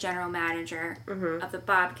talk to the general manager of the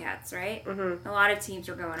Bobcats, right? Mm-hmm. A lot of teams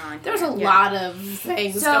were going on. There's here. a lot of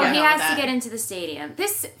things So going he on has with to that. get into the stadium.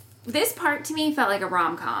 This part to me felt like a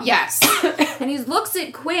rom-com. Yes. And he looks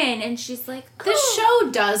at Quinn and she's like, This "Cool."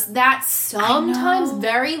 show does that sometimes know,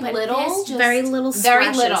 very but little. this just- very little Very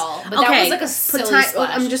splashes. little. But that was like a silly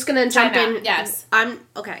splash. I'm just gonna jump Time out. in. Yes. I'm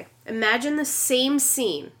okay. Imagine the same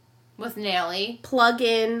scene. With Nelly. Plug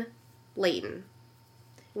in Leighton.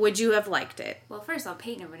 Would you have liked it? Well, first off,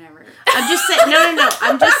 Peyton would never. I'm just saying. No.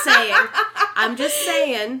 I'm just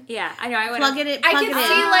saying. Yeah, I know. I would Plug it in. I Plug could it in.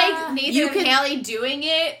 see like Nathan You and could- Haley doing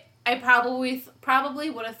it. I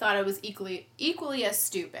probably would have thought it was equally as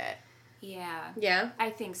stupid. Yeah. Yeah.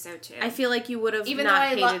 I think so too. I feel like you would have Even though not I,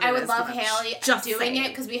 hated it I would as love much. Haley Just doing saying. it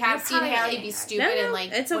because we have You're seen probably Haley getting be it. stupid No, and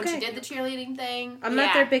like it's when she okay. did the cheerleading thing. I'm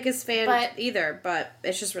not their Yeah. biggest fan But- either, but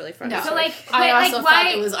it's just really funny. No. So, like, I but, also like, thought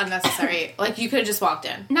why- it was unnecessary. Like you could have just walked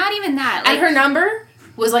in. Not even that. And Like, her number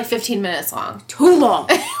was like 15 minutes long. too long.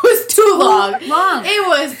 It was too long. long. It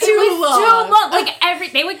was too It was long. too long.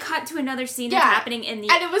 Like they would cut to another scene that's Yeah. happening in the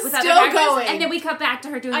And it was with other still characters, going. and then we cut back to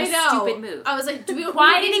her doing I a know. stupid move. I was like, do we,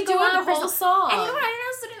 Why we did need it to go do on the for whole so- song? And you know what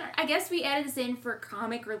I also didn't. I guess we added this in for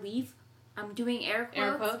comic relief. I'm doing air quotes.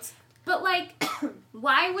 Air quotes. But like,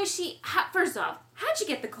 why was she? First off, how'd she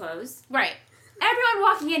get the clothes? Right. Everyone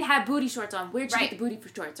walking in had booty shorts on. Where'd she Right. get the booty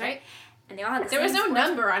shorts? Right. And they all had the There same was no sports-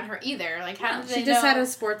 number on her either. Like, how No. did they She just know? had a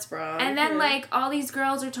sports bra. And then, like, all these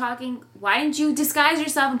girls are talking, why didn't you disguise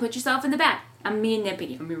yourself and put yourself in the back? I'm being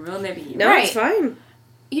nippy. I'm being real nippy. No, Right. it's fine.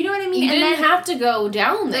 You know what I mean? You and didn't then have to go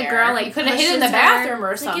down the there. girl, like, you could have hid in pushes the her, bathroom or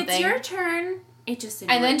like, something. it's your turn. It just And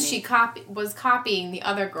then annoyed she me. was copying the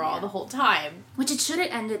other girl the whole time. Which it should have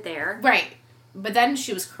ended there. Right. But then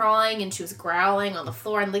she was crawling and she was growling on the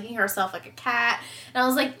floor and licking herself like a cat. And I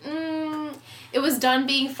was like, it was done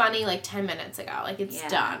being funny like 10 minutes ago. Like, it's Yeah.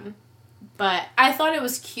 done. But I thought it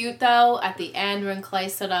was cute, though, at the end when Clay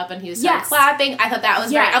stood up and he started Yes. clapping. I thought that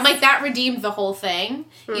was Yes. great. I'm like, that redeemed the whole thing.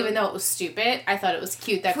 Even though it was stupid, I thought it was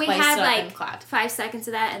cute that We Clay had, stood up and like, clapped. 5 seconds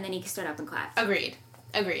of that, and then he stood up and clapped. Agreed.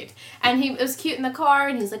 And it was cute in the car,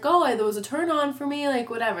 and he's like, oh, there was a turn on for me, like,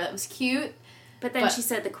 whatever. That was cute. But then But- she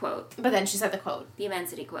said the quote. But then she said the quote. The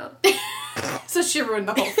immensity quote. So she ruined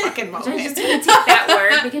the whole fucking So I'm moment. just going to take that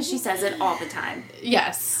word because she says it all the time.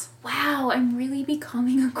 Yes. Wow, I'm really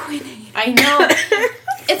becoming a Quinn hater. I know.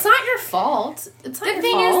 It's not your fault. It's not The your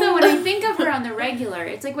thing fault. is, though, when I think of her on the regular,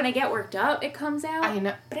 it's like when I get worked up, it comes out. I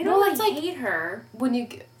know. But I don't really hate her. when you...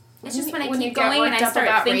 It's just when I you keep get going and worked I up start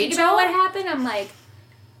about thinking Rachel? about what happened, I'm like,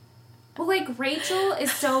 well, like, Rachel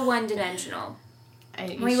is so one-dimensional.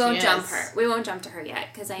 We won't jump her. We won't jump to her yet,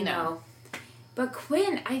 because I No. know. But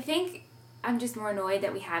Quinn, I think I'm just more annoyed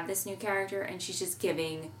that we have this new character, and she's just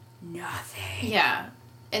giving nothing. Yeah.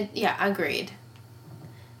 And yeah, agreed.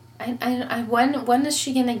 When is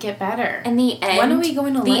she gonna get better? And the end. When are we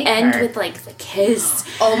going to the like end her? with like the kiss?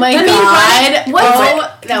 Oh my I mean,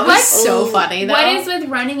 god! That was what- so funny. Though. What is with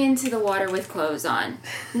running into the water with clothes on?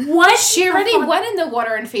 What? She already the fuck? went in the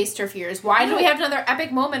water and faced her fears. Why do we have another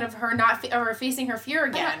epic moment of her not or facing her fear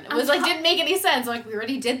again? It was like didn't make any sense. Like we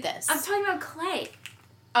already did this. I'm talking about Clay.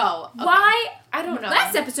 Oh, okay. Why? I don't know.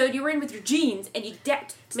 Last episode, you were in with your jeans and you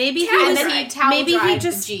decked. Maybe he Towel was, then he towel maybe he dried the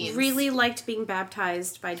just jeans. really liked being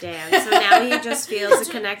baptized by Dan. So now he just feels a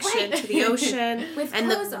connection to the ocean With and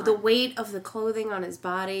clothes on. the weight of the clothing on his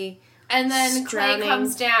body. And then Clay drowning.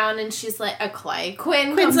 comes down and she's like, Quinn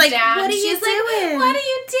Quinn's comes like, down. "What are you she's doing?" Like, what are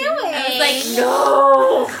you doing? I was like,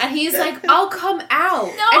 no. And he's like, I'll come out.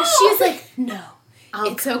 No. And she's like, no.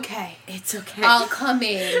 It's okay. It's okay. I'll come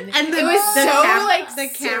in. And it was the so cam- like the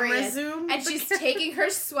camera serious. zoom. And she's taking her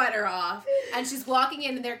sweater off and she's walking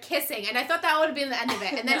in and they're kissing. And I thought that would have been the end of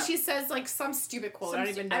it. And then No. she says like some stupid quote. I don't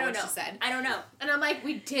even know what she said. I don't know. And I'm like,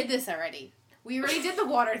 we did this already. We already did the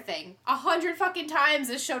water thing. 100 fucking times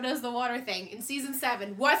this show does the water thing in season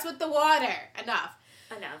 7. What's with the water? Enough.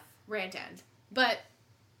 Rant end. But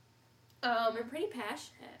We're pretty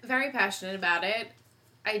passionate. very passionate about it.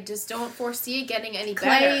 I just don't foresee it getting any Clay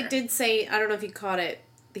better. did say, I don't know if you caught it.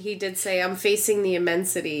 He did say, "I'm facing the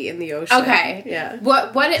immensity in the ocean." Okay. Yeah.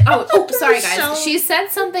 Sorry guys. So- She said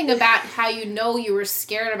something about how you were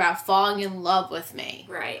scared about falling in love with me.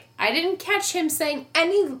 Right. I didn't catch him saying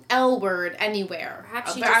any L word anywhere.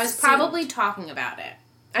 Perhaps she but just I was assumed. probably talking about it.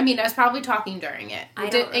 I mean, I was probably talking during it. I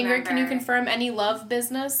don't Ingrid, can you remember. confirm any love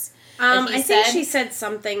business? that he I think said? she said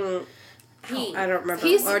something. He. I don't remember.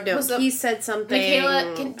 He's- Or no, was the- he said something. Michaela,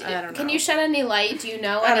 I don't know. can you shed any light? Do you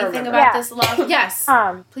know I don't anything remember. about Yeah. this love? Yes.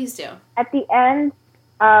 Please do. At the end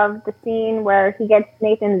of the scene where he gets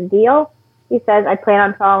Nathan's deal, he says, I plan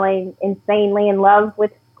on falling insanely in love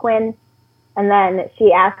with Quinn. And then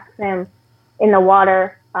she asks him in the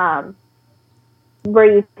water, were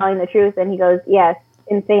you telling the truth? And he goes, yes,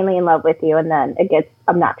 insanely in love with you. And then it gets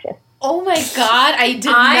obnoxious. Oh my god, I did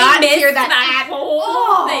I not missed hear that at whole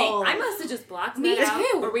all. thing. I must have just blocked Me that out.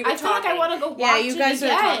 too. Or we were I feel like I talking. want to go watch Yeah, you guys it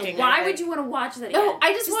were again. talking. Why I would think. you want to watch that No, again?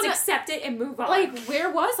 I just wanna- accept it and move on. Like, where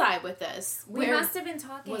was I with this? we Where must have been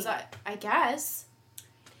talking. was I guess.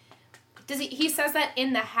 Does he says that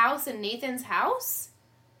in the house, in Nathan's house?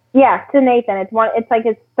 Yeah, to Nathan. It's like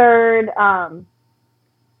his third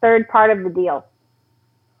part of the deal.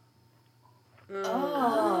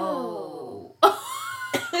 Oh.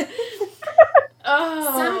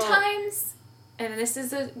 Oh. Sometimes, and this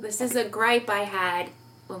is a gripe I had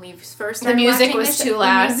when we first The started music watching was this, too the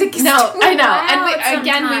loud. music is No, too I know. loud And we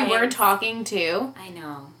were sometimes. talking too. I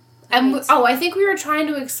know. And Right. I think we were trying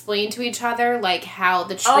to explain to each other like how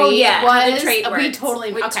the trait how was. the trait We works.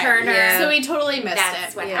 totally With okay. Turner. Yeah. So we totally missed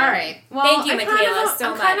That's it. what All happened. right. Well, Thank you, I'm Michaela,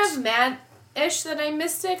 so I'm kind much. of mad-ish that I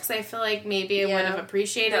missed it because I feel like maybe I would have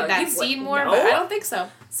appreciated No, that you scene would- more, no. but I don't think so.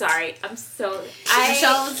 Sorry, I'm so...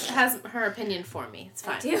 Michelle has her opinion for me. It's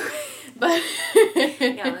fine. I do. But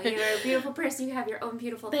No, you're a beautiful person. You have your own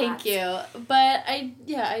beautiful Thank thoughts. you. But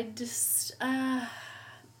I just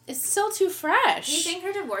it's still too fresh. Do you think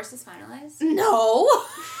her divorce is finalized? No.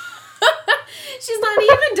 She's not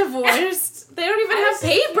even divorced. They don't even I have was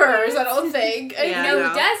papers, I don't think. Yeah. You know no.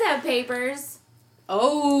 who does have papers?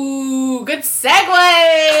 Oh, good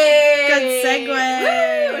segue! Good segue.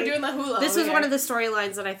 Woo, we're doing the hula. This was one of the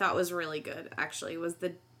storylines that I thought was really good, actually, was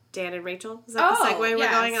the Dan and Rachel. Is that Oh, the segue we're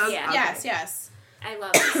yes. going on? Yeah. Okay. Yes. I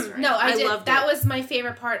love this story. No, I did. loved That it. was my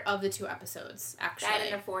favorite part of the 2 episodes, actually. That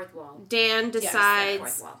and the fourth wall. Dan fourth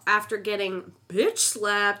decides, wall. after getting bitch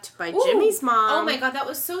slapped by Ooh. Jimmy's mom, Oh my god, that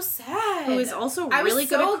was so sad. who is also I really was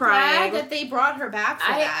good so at crying. glad that they brought her back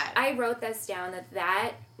for that. I wrote this down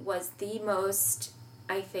that was the most,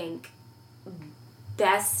 I think,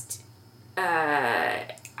 best, I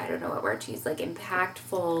don't know what word to use, like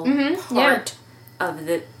impactful Mhm, part of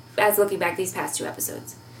the, as looking back these past 2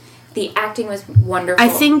 episodes. The acting was wonderful. I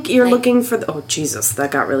think you're Like, looking for the... Oh, Jesus, that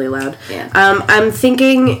got really loud. Yeah. I'm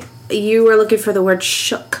thinking you were looking for the word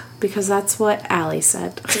shook, because that's what Allie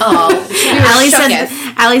said. Oh,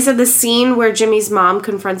 Allie said the scene where Jimmy's mom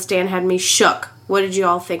confronts Dan had me shook. What did you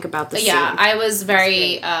all think about the scene? Yeah, I was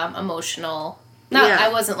very emotional. No, Yeah. I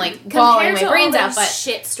wasn't like bawling compared my to brains all out, those but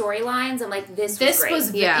shit storylines, I'm like, this this great.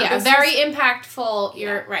 was Yeah. yeah, very impactful.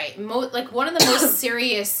 You're right. Like one of the most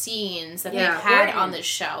serious scenes that Yeah. they've had on this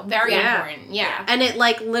show. Very Yeah. important. Yeah. And it,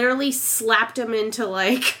 like, literally slapped him into,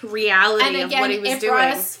 like, reality And again, of what he was it doing.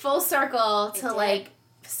 brought us full circle It to did. like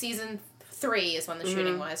season 3 is when the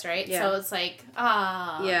shooting was, right? Yeah. So it's like,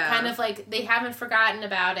 Yeah. kind of like they haven't forgotten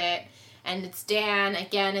about it. And it's Dan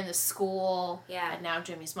again in the school. Yeah. And now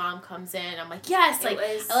Jimmy's mom comes in. I'm like, yes, like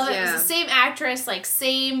was- I love it. It Yeah. was the same actress, like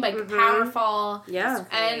same, like powerful. Yeah.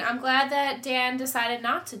 And I'm glad that Dan decided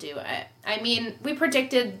not to do it. I mean, we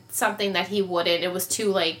predicted something that he wouldn't. It was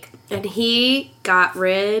too like And he got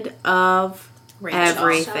rid of Rachel.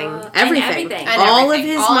 everything. And Everything. everything. And All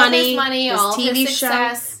everything. of his All of money, his money, his all of TV his show.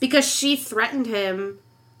 success. Because she threatened him,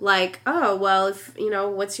 like, oh, well, if,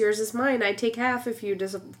 what's yours is mine. I take half if you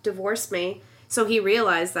divorce me. So he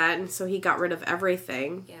realized that, and so he got rid of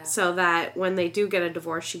everything. Yeah. So that when they do get a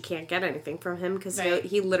divorce, she can't get anything from him because Right.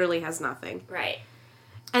 he literally has nothing. Right.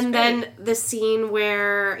 And then the scene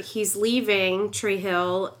where he's leaving Tree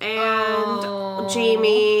Hill and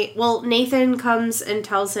Jamie, Nathan comes and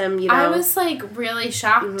tells him, I was like really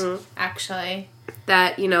shocked, Mm-hmm. actually.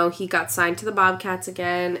 that, he got signed to the Bobcats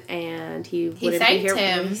again and he wouldn't be thanked here.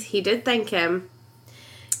 him. He did thank him.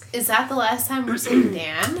 Is that the last time we're seeing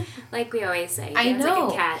Dan? Like we always say. I Dan's know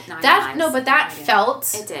like a cat, not that. a No, mouse. but that It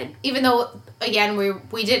felt. did. Even though, again,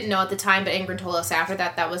 we didn't know at the time, but Ingrid told us after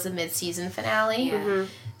that was a mid-season finale. Yeah. Mm-hmm.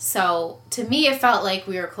 So to me, it felt like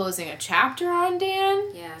we were closing a chapter on Dan.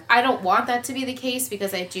 Yeah. I don't want that to be the case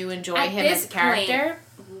because I do enjoy At him this as a character.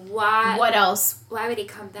 Why? What else? Why would he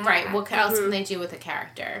come back? Right. What else can they do with a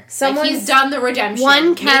character? Someone's- like he's done the redemption. One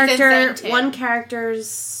Nathan thanked him. one character's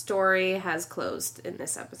story has closed in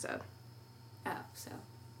this episode. Oh, so.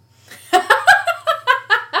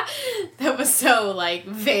 That was so like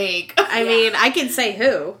vague. I mean, I can say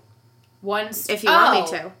who if you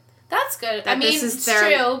want me to. That's good. That I mean, this is it's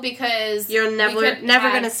their- true because You're we never could going to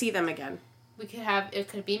have- see them again. We could have. It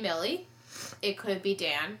could be Millie. It could be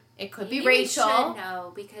Dan. It could be Maybe we Rachel. should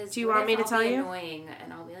know because. Do you what want if me to I'll tell be you? Annoying,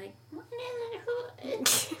 and I'll be like,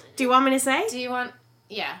 Do you want me to say? Do you want?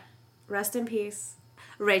 Yeah. Rest in peace,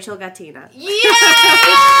 Rachel Gattina. Yeah!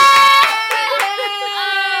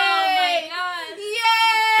 Oh my god!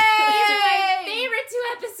 These are my favorite 2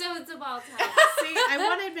 episodes of all time. See, I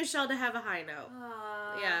wanted Michelle to have a high note.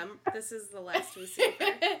 Yeah, this is the last we see of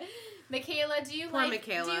her. Michaela, do you Poor like?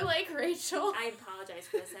 Michaela. Do you like Rachel? I apologize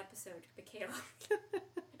for this episode, Michaela.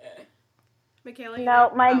 Michaela, you No,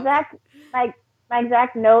 know- my oh.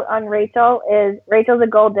 exact note on Rachel is Rachel's a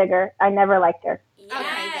gold digger. I never liked her.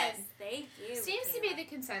 Yes, good. thank you. Seems to be the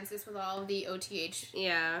consensus with all of the OTH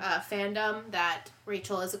Yeah, fandom that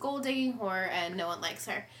Rachel is a gold digging whore and no one likes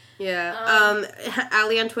her. yeah.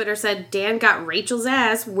 Ali on Twitter said Dan got Rachel's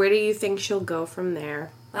ass. Where do you think she'll go from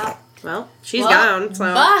there? Well, She's Well, gone. So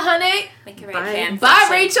Bye, honey. we can Bye. write fan Bye,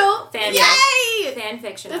 fiction. Rachel. Fan Yay! Fan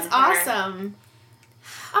fiction. That's on her. awesome.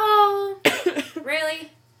 Oh,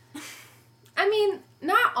 Really? I mean,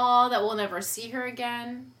 not all that we'll never see her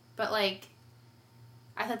again, but like,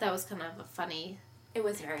 I thought that was kind of a funny It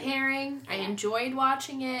was very pairing. I enjoyed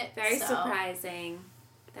watching it. very so. surprising.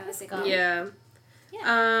 That was a good. Yeah.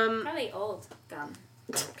 Probably old gum.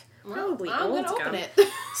 Probably I'm old gonna gum. open it.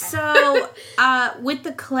 So, with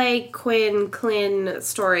the Clay Quinn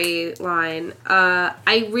storyline,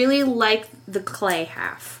 I really like the Clay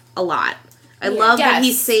half a lot. I love that he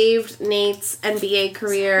Yes. saved Nate's NBA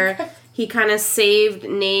career. He kind of saved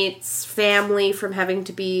Nate's family from having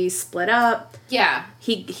to be split up. Yeah.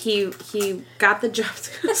 He got the job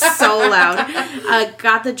so loud.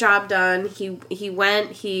 Got the job done. He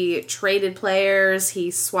went. He traded players.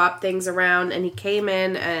 He swapped things around, and he came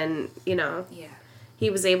in, and he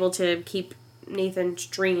was able to keep Nathan's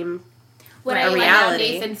dream What a I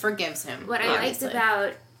reality. Nathan forgives him. What I liked obviously.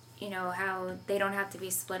 about, how they don't have to be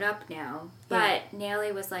split up now. But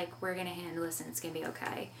Nayeli was like, we're going to handle this and it's going to be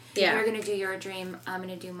okay. Yeah. You're going to do your dream, I'm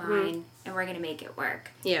going to do mine, and we're going to make it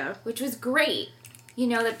work. Yeah. Which was great.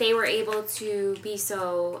 That they were able to be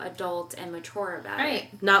so adult and mature about Right.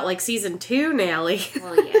 it. Not like season 2, Nelly.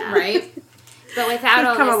 Well, yeah. Right? But without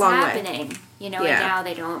all Come a this long way. happening, and now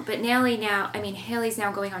they don't. But Haley's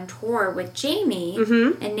now going on tour with Jamie,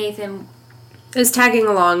 and Nathan. Is tagging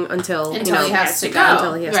along until Until he has to go.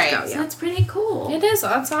 Until he has Right. to go. So Yeah. that's pretty cool. It is.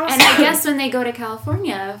 That's awesome. And I guess when they go to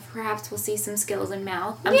California, perhaps we'll see some skills in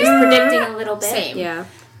mouth. I'm just predicting a little bit. Same. Yeah.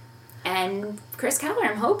 And Chris Keller,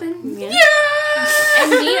 I'm hoping. Yeah. And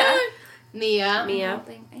Mia. Mia. I'm Mia.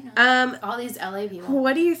 hoping. I know. All these LA people.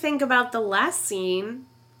 What do you think about the last scene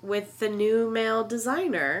with the new male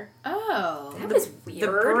designer? Oh. That was The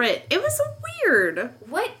weird. Brit. It was weird.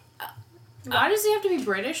 What? Why does he have to be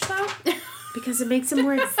British, though? Because it makes him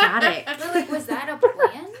more exotic. But, was that a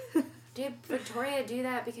plan? Did Victoria do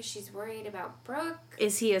that because she's worried about Brooke?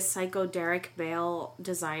 Is he a Psycho Derek Bale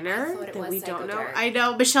designer I thought it that was we Psycho don't know? Derek. I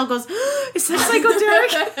know. Michelle goes, is that Psycho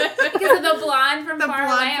Derek? Because of the blonde from The far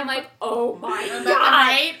blonde away, from I'm like, oh my god!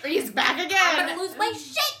 Right? He's back I'm again. gonna lose my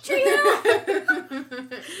shit trio!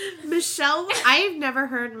 Michelle, I've never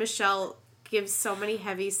heard Michelle give so many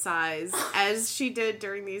heavy sighs as she did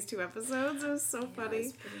during these 2 episodes. It was so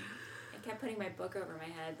funny. I kept putting my book over my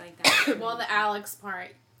head like that. Well, the Alex part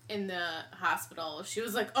in the hospital, she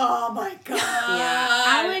was like, oh my god. Yeah.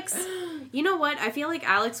 Alex, you know what? I feel like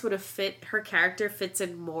Alex would have her character fits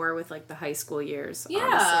in more with like the high school years, honestly,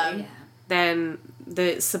 Yeah. than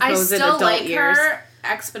the I supposed still adult like years. her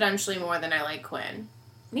exponentially more than I like Quinn.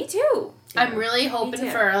 Me too. I'm really hoping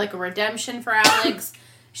too. for like a redemption for Alex.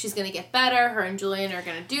 She's gonna get better. Her and Julian are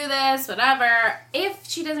gonna do this, whatever. If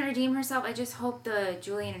she doesn't redeem herself, I just hope the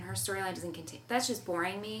Julian and her storyline doesn't continue. That's just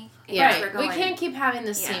boring me. Yeah. If Right. we're We going- can't keep having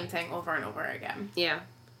the Yeah. same thing over and over again. Yeah.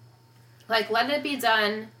 Like, let it be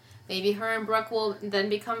done. Maybe her and Brooke will then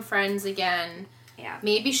become friends again. Yeah.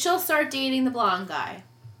 Maybe she'll start dating the blonde guy,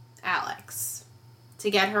 Alex, to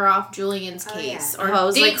get her off Julian's Oh, case. yeah. Or I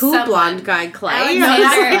was date like, who someone. blonde guy Clay?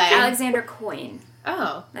 Alexander- Alexander Coyne.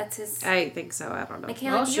 Oh. That's his. I think so. I don't know.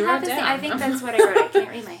 Michaela, Well, do she you wrote have his name? down. I think that's what I wrote. I can't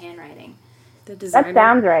read my handwriting. The designer. That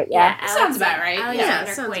sounds right, yeah. Sounds about right. Yeah,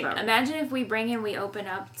 Alexander sounds Coyne. about right. Imagine if we bring him, we open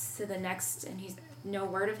up to the next, and he's no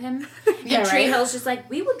word of him. Yeah, and Tree right. Hill's just like,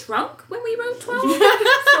 we were drunk when we wrote 12.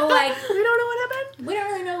 So, like, We don't know what happened. we don't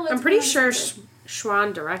really know what's I'm pretty going sure on.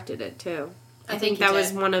 Schwann directed it too. I think think he that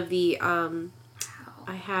was did. one of the.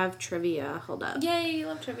 I have trivia. Hold up. Yay, you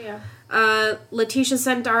love trivia. Letitia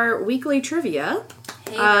sent our weekly trivia.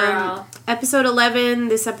 Hey, girl. Episode 11.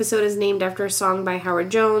 This episode is named after a song by Howard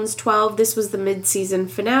Jones. 12. This was the mid-season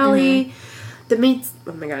finale.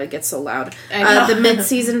 Oh my god, it gets so loud. I know. The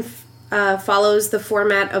mid-season follows the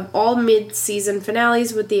format of all mid-season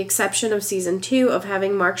finales, with the exception of season 2 of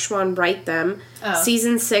having Mark Schwann write them. Oh.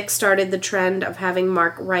 Season 6 started the trend of having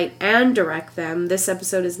Mark write and direct them. This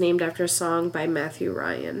episode is named after a song by Matthew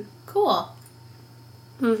Ryan. Cool.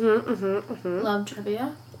 Mm-hmm. Love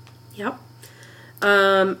trivia. Yep.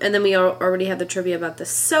 And then we already had the trivia about the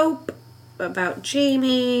soap, about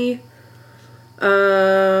Jamie.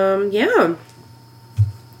 Yeah.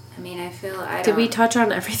 I mean, I feel I Did we don't- touch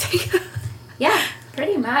on everything? Yeah,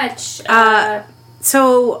 pretty much.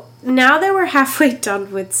 So now that we're halfway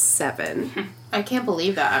done with 7, I can't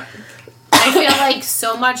believe that. I feel like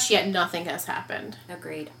so much, yet nothing has happened.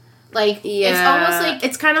 Agreed. Like, it's almost like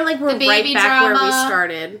it's kind of like we're the right baby back where we drama.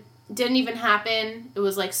 started. didn't even happen. It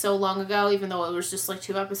was like so long ago, even though it was just like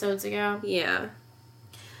 2 episodes ago. Yeah.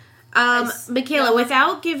 s- Michaela, yeah.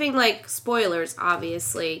 without giving like spoilers,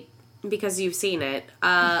 obviously, because you've seen it,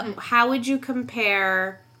 how would you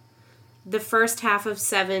compare the first half of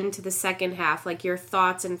 7 to the second half? Like your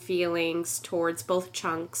thoughts and feelings towards both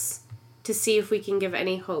chunks to see if we can give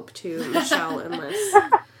any hope to Michelle and Liz.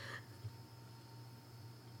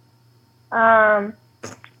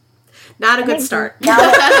 Not a good start. Yeah.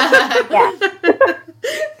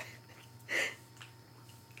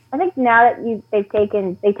 I think now that they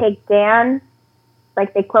take Dan,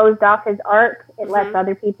 like they closed off his arc, it lets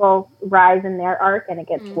other people rise in their arc, and it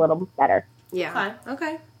gets a little better. Yeah.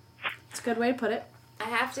 Okay. It's a good way to put it. I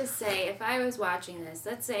have to say, if I was watching this,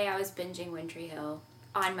 let's say I was binging Wintry Hill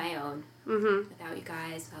on my own, without you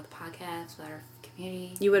guys, without the podcast, without our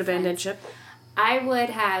community. You would abandon ship? I would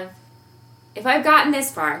have, if I've gotten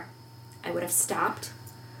this far, I would have stopped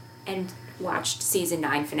and watched season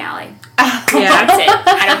 9 finale. Yeah. That's it.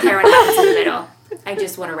 I don't care what happens in the middle. I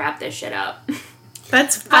just want to wrap this shit up.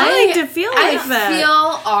 That's fine to feel like that. I feel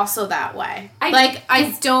also that way.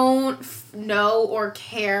 I don't know or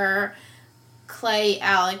care Clay,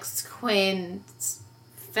 Alex, Quinn's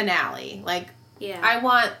finale. Like, Yeah. I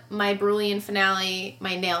want my Brilliant finale,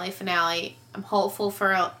 my Nelly finale. I'm hopeful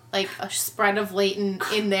for a spread of Leighton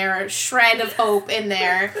in there, a shred of hope in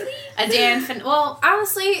there, a Dan well,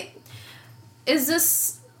 honestly, if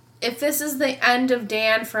this is the end of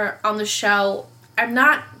Dan on the show, I'm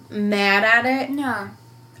not mad at it. No.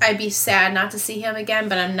 I'd be sad not to see him again,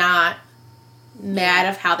 but I'm not mad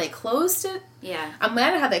of how they closed it. Yeah. I'm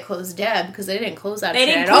mad at how they closed Deb, because they didn't close that They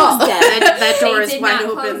shit didn't at all. close Deb. That door They is did wide not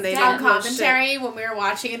open. close They down didn't close Commentary when we were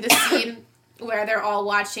watching the scene where they're all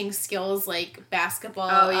watching Skills like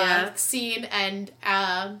basketball scene, and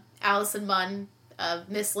Allison Munn,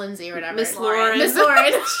 Miss Lindsay or whatever. Miss Lauren. Miss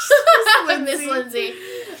Lindsay.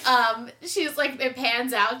 She's like, it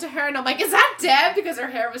pans out to her, and I'm like, is that Deb? Because her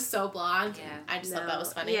hair was so blonde. Yeah. I just thought that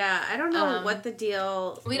was funny. Yeah, I don't know what the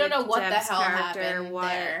deal. We don't know what Deb's the hell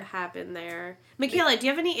character, happened there. Michaela, do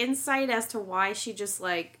you have any insight as to why she just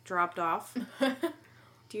like dropped off?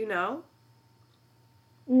 Do you know?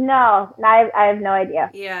 No, I have no idea.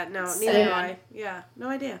 Yeah, no, Sad. neither do I. Yeah, no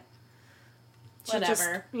idea. She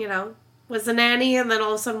Whatever. just, was the nanny, and then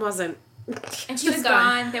all of a sudden wasn't. And she was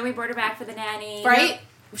gone. Then we brought her back for the nanny. Right?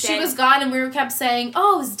 She was gone, and we kept saying,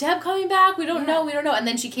 "Oh, is Deb coming back? We don't know. And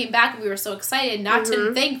then she came back, and we were so excited not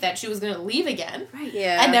to think that she was going to leave again. Right.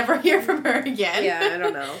 Yeah. And never hear from her again. Yeah, I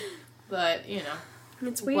don't know. But,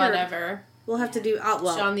 It's weird. whatever. We'll have to do, She's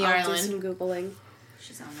on the I'll island. do some Googling.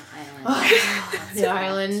 She's on the island. The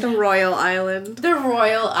island. The Royal Island. The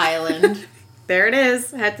Royal Island. There it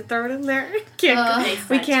is. Had to throw it in there. We Such-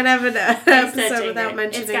 can't have an episode Such without ignorant.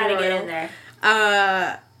 mentioning It's gotta Royal. get in there.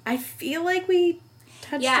 I feel like we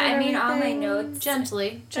touched Yeah, on I mean, all my everything notes.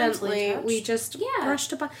 Gently. Gently. touched. We just Yeah.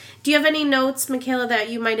 brushed upon. Do you have any notes, Michaela, that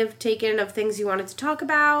you might have taken of things you wanted to talk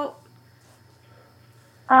about?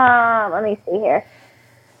 Let me see here.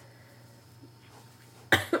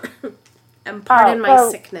 And pardon my so-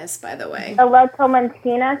 sickness, by the way. The La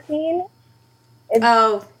Tomatina scene. With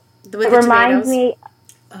It the reminds tomatoes. me.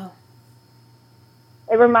 Oh.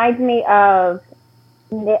 It reminds me of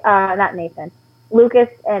not Nathan, Lucas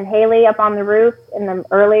and Haley up on the roof in the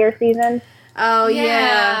earlier season. Oh, yeah.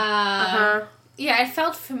 Yeah. Uh-huh. Yeah, it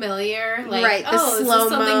felt familiar. Like, Right, the this is slow-mo.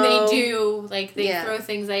 something they do. Like, they Yeah. throw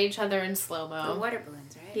things at each other in The slow-mo. water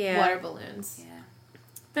balloons, right? Yeah. Water balloons. Yeah.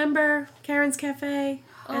 Remember Karen's Cafe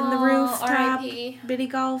and the Oh, rooftop R.I.P. mini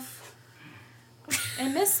golf? I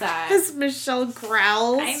miss that. As Michelle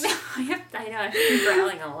growls. I know. I know. I'm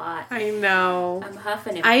growling a lot. I know. I'm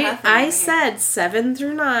huffing and puffing. I over said 7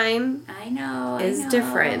 through 9 here. I know. is I know.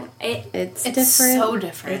 different. It's different. so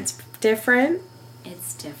different. It's different.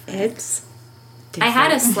 It's different. It's I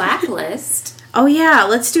had a different. slap list. Oh yeah,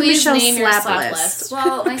 let's do Please Michelle's name your slap, slap list. list.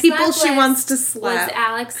 Well, my People slap she list wants to was slap.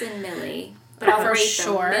 Alex and Millie, but I'll For rate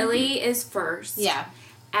sure. them. Millie is first. Yeah.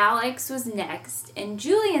 Alex was next, and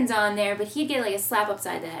Julian's on there, but he'd get like a slap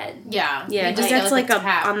upside the head. Yeah. Yeah, You just get, that's like a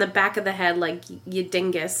tap. on the back of the head, like you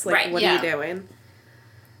dingus. Like, Right, what yeah. are you doing?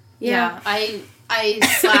 Yeah. I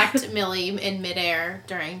slapped Millie in midair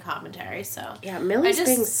during commentary, so. Yeah, I Millie's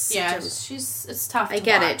being just, yeah, such a- it's tough to I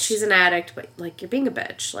get watch. it. She's an addict, but like you're being a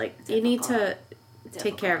bitch. Like you need to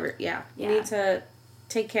take care of Difficult. You Yeah. need to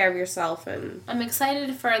take care of yourself and I'm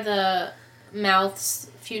excited for the mouth's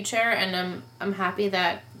future, and I'm happy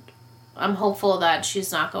that I'm hopeful that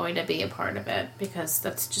she's not going to be a part of it, because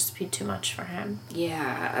that's just be too much for him.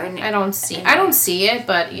 Yeah, and I don't see it,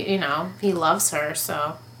 but he loves her,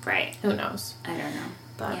 so right. who knows? I don't know.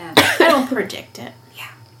 But Yeah. I don't predict it.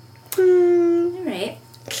 All right.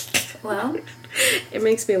 Well, it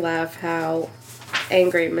makes me laugh how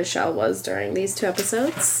angry Michelle was during these 2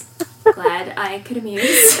 episodes. Glad I could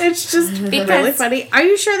amuse. It's just really funny. Are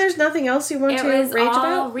you sure there's nothing else you want It to was rage all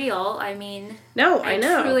about? real. I mean, No, I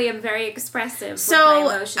know. truly am very expressive with my So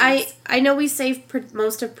emotions. I know we save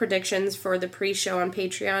most of predictions for the pre-show on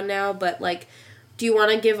Patreon now, but like, do you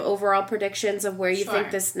want to give overall predictions of where you Sure.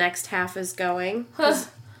 think this next half is going?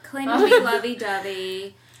 Clint will be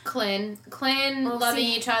lovey-dovey. Clint We'll loving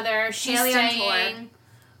see. each other. She's Haley on staying. tour.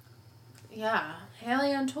 Yeah,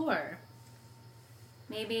 Haley on tour.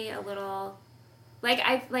 Maybe a little, like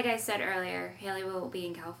I said earlier, Haley will be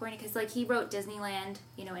in California because like he wrote Disneyland,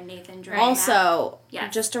 you know, and Nathan Drake. Also,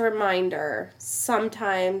 Yes. just a reminder,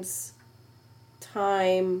 sometimes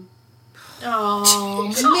time... Oh,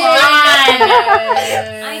 man.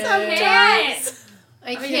 I can't. I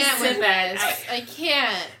me can't just with sit there. this. I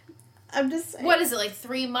can't. I'm just saying. What is it, like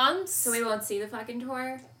 3 months? So we won't see the fucking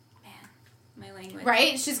tour. Man, my language.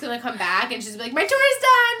 Right? She's gonna come back and she's like, my tour is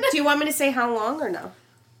done! Do you want me to say how long or no?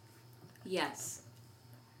 Yes.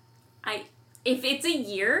 If it's a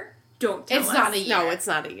year, don't tell It's us. not a year. No, it's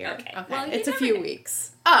not a year. Okay. Okay. Well, you It's a never few know.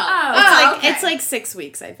 weeks. Oh. It's okay. like 6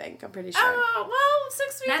 weeks, I think. I'm pretty sure. Oh, well,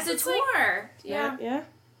 6 weeks. That's a it's like- tour. yeah. Yeah.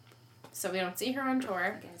 So we don't see her on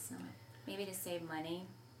tour. I guess not. Maybe to save money.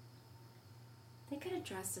 They could have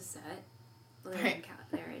dressed a set. Well, they're in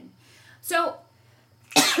they're in. So,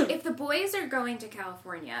 if the boys are going to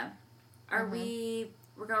California, are we're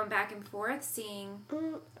going back and forth seeing...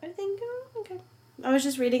 I think, okay. I was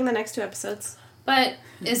just reading the next 2 episodes. But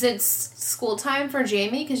is it school time for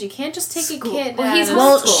Jamie? Because you can't just take School. a kid. Well, he's out of-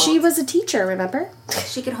 Well, Homeschooled. she was a teacher, remember?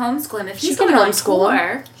 She could homeschool him. If She he's can going on homeschool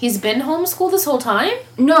tour... He's been homeschooled this whole time?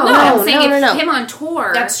 No, No, I'm saying no. him on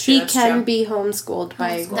tour... That's true. He that's can true. be homeschooled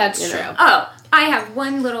by... That's you know. true. Oh, I have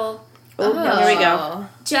one little... Oh, here we go.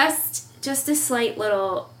 Just a slight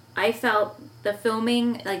little... I felt the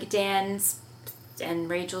filming, like Dan's and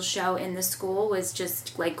Rachel's show in the school was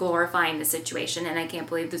just like glorifying the situation, and I can't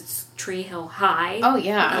believe this Tree Hill High. Oh,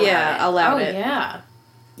 yeah. Yeah, allowed it. yeah.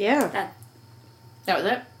 Yeah. That was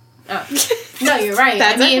it? Oh. No, you're right.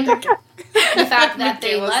 That's I mean, it. the fact that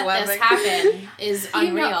they Michaela's let this laughing. happen is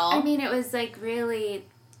unreal. I mean, it was like really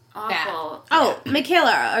awful. Oh,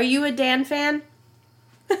 Michaela, are you a Dan fan?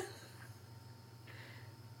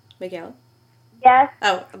 Michaela? Yes.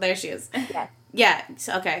 Oh, there she is. Yes. Yeah,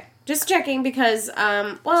 so- okay. Just checking because,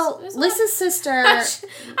 well, There's Liz's sister... I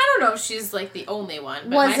don't know if she's like the only one, but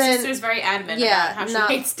my Wasn't- sister's very adamant about how not-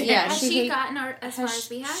 she hates Dan. yeah, Has she she hate- gotten as far as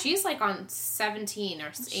we have? She's like on 17 or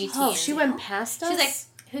 18. Oh, she went past us? She's like,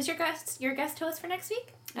 "Who's your guest host for next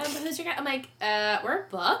week? Who's your guest?" I'm like, we're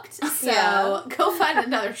booked, so Yeah. go find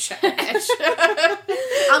another show, bitch."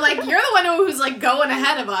 I'm like, "You're the one who's like going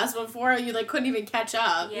ahead of us before you like couldn't even catch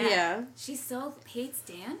up." Yeah. She still hates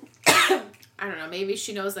Dan? I don't know. Maybe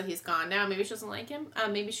she knows that he's gone now. Maybe she doesn't like him.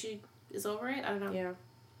 Maybe she is over it. I don't know. Yeah.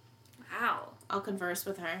 Wow. I'll converse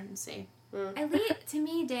with her and see. At least, to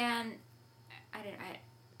me, Dan, I've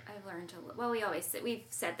learned to... Well, we've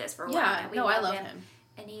said this for a while Yeah, now. We no, I love him.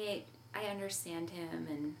 And I understand him,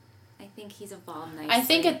 and I think he's evolved nicely. I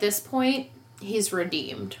think at this point he's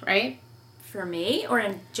redeemed, right? For me, or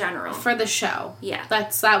in general? For the show. Yeah.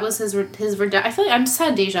 That was his I feel like I just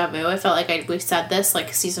had deja vu. I felt like we said this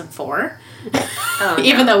like season 4. Oh,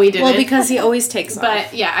 Even though we didn't. Well, because he always takes off.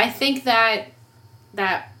 But yeah, I think that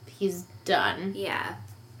he's done. Yeah.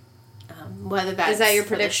 Whether that's Is that your for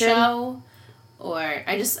the prediction? show or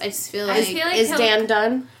I just feel like, feel like is he'll- Dan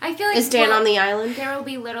done? I feel like... Is Dan on the island? There will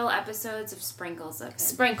be little episodes of sprinkles of him.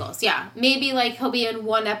 sprinkles. Yeah, maybe like he'll be in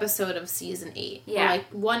one episode of season 8. Yeah. Or like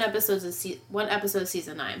one episode of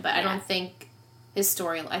season 9. But I Yeah. don't think his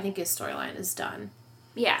story. I think his storyline is done.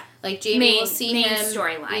 Yeah. Like Jamie will Main see him,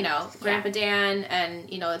 storyline. you know, Grandpa Dan, and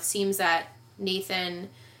you know it seems that Nathan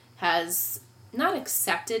has not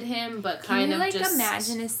accepted him, but Can kind you, of like, just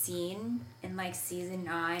imagine a scene in, like, season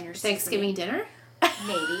 9 or Thanksgiving dinner.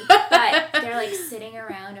 Maybe. But they're, like, sitting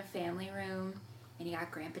around a family room, and you got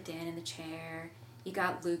Grandpa Dan in the chair. You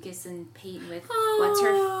got Lucas and Peyton with,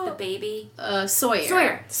 the baby?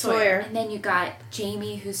 Sawyer. Sawyer. And then you got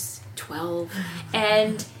Jamie, who's 12,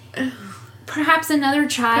 and perhaps another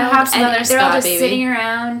child. Perhaps and another they're all Scott just baby. sitting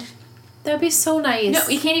around. That'd be so nice. No,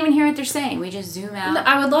 you can't even hear what they're saying. We just zoom out.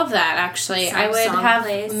 I would love that. Actually, Some I would song have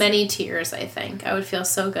plays. many tears. I think I would feel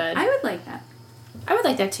so good. I would like that. I would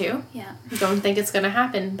like that too. Yeah. Don't think it's gonna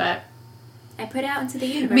happen, but I put out into the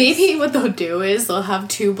universe. maybe what they'll do is they'll have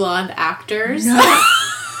 2 blonde actors.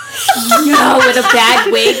 No, with a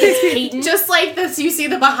bad wig that's Peyton. Just like this, you see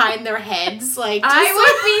the behind their heads, like I just-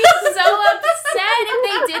 would be so upset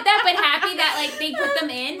if they did that, but happy that like they put them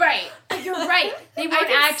in. right. You're right. They won't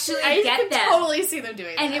actually I get can them. totally see them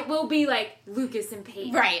doing And that. it will be like Lucas and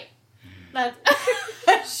Peyton. Right.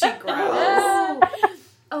 She growls.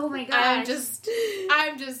 Oh my gosh.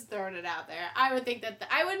 I'm just throwing it out there. I would think that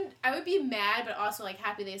I would be mad, but also like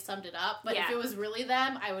happy they summed it up. But if it was really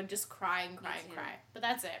them, I would just cry and cry and cry. But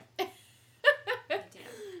that's it.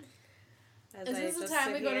 Is this the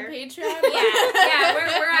time we go to Patreon? Yeah,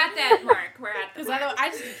 we're at that mark. We're at the mark. Because I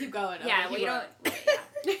just keep going. Yeah, we don't. Yeah.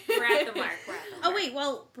 We're at the mark. Oh wait,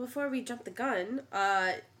 well, before we jump the gun,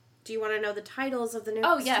 do you want to know the titles of the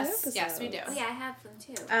next two episodes? Yes, we do. Oh yeah, I have them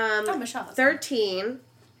too. Michelle. 13.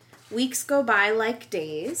 Weeks go by like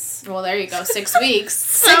days. Well, there you go. 6 weeks.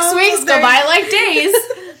 6 weeks go by like days.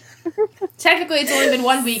 Technically, it's only been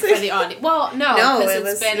 1 week for the audience. Well, no, because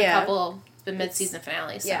it's been a couple. The mid-season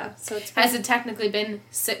finale. So it's has it technically been?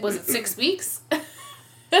 Was it 6 weeks?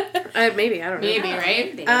 Maybe, I don't know. Maybe,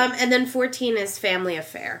 right? Maybe. And then 14 is Family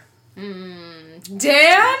Affair. Dan.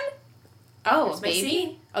 Oh, There's my baby.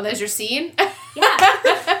 scene. Oh, there's your scene. Yeah.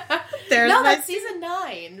 That's season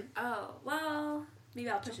 9. Oh well, maybe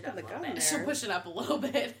I'll push it up a little bit. She'll push it up a little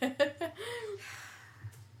bit.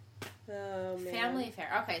 Oh, man. Family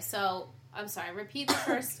Affair. Okay, so I'm sorry. Repeat the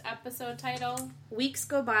first episode title. Weeks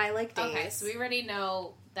go by like days. Okay, so we already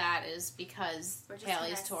know that is because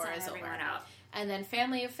Haley's tour is over. Out. And then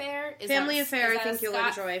Family Affair is Family that, Affair. is I that think you'll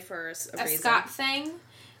enjoy for a reason. A Scott thing.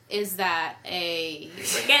 Is that a?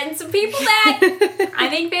 We're getting some people back. I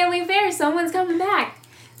think Family Affair. Someone's coming back.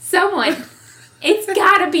 Someone. It's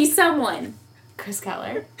gotta be someone. Chris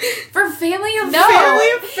Keller. For Family Affair. No.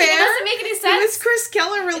 Family Affair. It doesn't make any sense. Who is Chris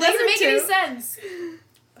Keller related to? It doesn't make any sense.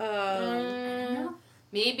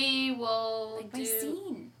 Maybe we'll Like my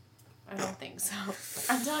scene. I don't think so.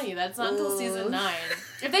 I'm telling you, that's not until season 9.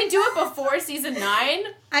 If they do it before season 9,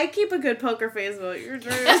 I keep a good poker face about your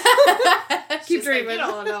dreams. Keep dreaming. Like,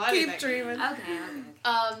 you don't know anything. Keep dreaming. Okay.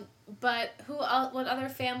 But who else? What other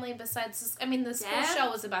family besides? This, I mean, this whole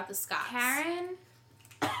show was about the Scotts. Karen.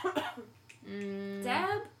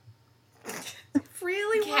 Deb.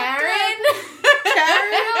 Really? Karen. I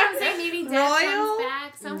don't know. I'm saying maybe Deb Royal? comes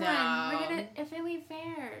back. Someone. No. We're gonna a Family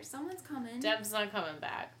Affair. Someone's coming. Deb's not coming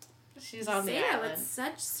back. She's on the Say that island. with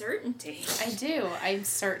such certainty. I do. I'm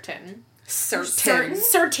certain.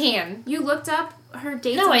 Certain. You looked up her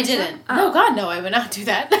dates? No, on I the show? didn't. Oh. No, God, no, I would not do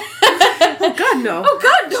that. Oh God, no. Oh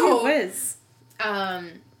God, no. She whiz. But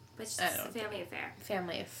she's I don't a Family Affair.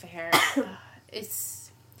 Family Affair. It's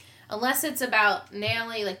unless it's about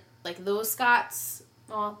Natalie, like those Scotts.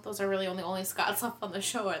 Well, those are really only Scotts left on the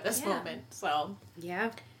show at this moment. So Yeah.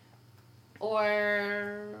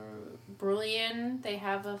 or Brilliant, they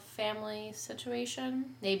have a family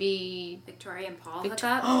situation. Maybe Victoria and Paul hook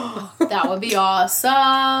up. that would be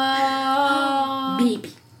awesome.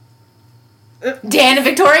 Baby. Dan and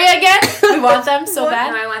Victoria again. We want them so No,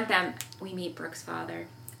 bad. I want them. We meet Brooke's father.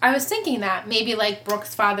 I was thinking that maybe like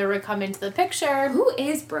Brooke's father would come into the picture. Who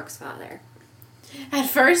is Brooke's father? At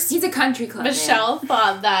first, He's a country club Michelle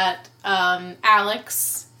thought that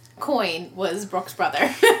Alex Coyne was Brooke's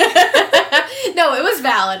brother. No, it was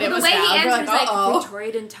valid. Well, it was the way valid. he We're answers, like, uh-oh.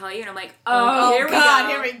 Victoria didn't tell you, and I'm like, Oh, God,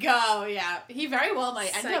 here here we go. Yeah, he very well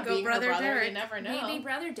might end up Psycho being brother her brother. Derek. You never know. Maybe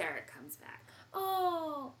brother Derek comes back.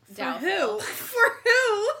 Oh, For doubtful. who? For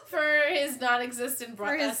who? For his non-existent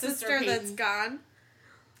For his sister sister Peyton. that's gone.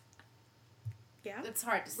 Yeah. It's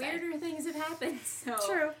hard to say. Weirder things have happened. So.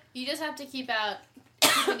 True. You just have to keep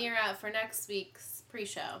an ear out for next week's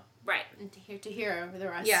pre-show Right. and to hear the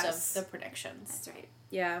rest Yes. of the predictions. That's right.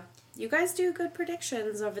 Yeah. You guys do good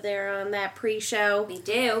predictions over there on that pre-show. We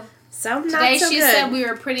do. Some Today not so she good. said we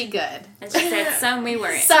were pretty good. And she said some we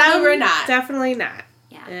weren't. Some we were not. Definitely not.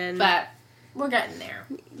 Yeah. And But we're getting there.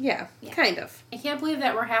 yeah, kind of. I can't believe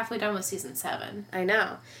that we're halfway done with season 7. I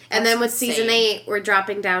know. And then with season insane. 8, we're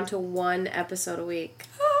dropping down to 1 episode a week.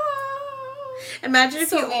 Imagine if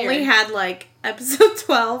So you only weird. had like episode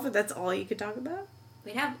 12 and that's all you could talk about.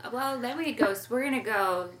 We'd have. Well, then we'd go. So we're gonna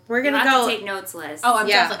go. We're gonna you'll have go- to take notes, Liz. Oh, I'm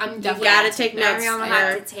Yeah. definitely. You gotta take notes. Mariel will for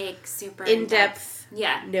have to take super in-depth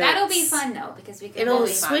Yeah, notes. that'll be fun though because we can. It'll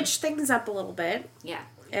always switch things up a little bit. Yeah,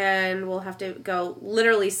 And we'll have to go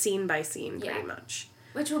literally scene by scene pretty Yeah. much.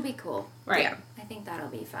 which will be cool. Right. Yeah. I think that'll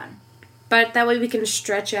be fun. But that way we can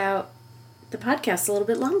stretch out the podcast a little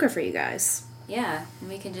bit longer for you guys. Yeah, and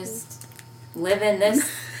we can just live in this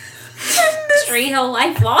Tree Hill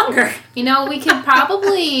life longer. You know, we could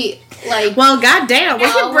probably, like, Well, goddamn, we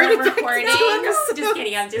While can bring we're it back to recording- episodes. Just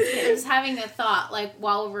kidding. I'm just kidding. just having a thought, like,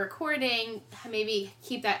 while we're recording, maybe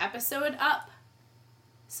keep that episode up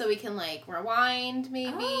so we can, like, rewind,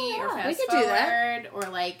 maybe, Oh, or yeah, fast we could do that. forward, or,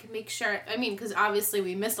 like, make sure, I mean, because obviously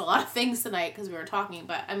we missed a lot of things tonight because we were talking,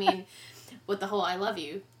 but, I mean, with the whole I love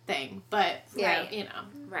you thing, but Yeah. you know,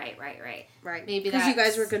 Right. Right. Maybe because you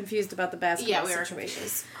guys that's- were confused about the basketball we were situation.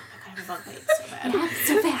 confused. Oh my god, I'm late so bad.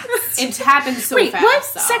 So fast. It happened so Wait, fast. what?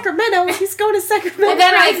 though. Sacramento? He's going to Sacramento. And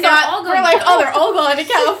then I Right, they're all thought going we're like, to- oh, they're all going to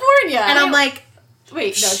California. and I'm like,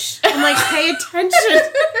 wait, no. Shh. I'm like, pay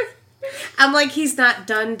attention. I'm like, he's not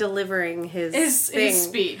done delivering his thing. his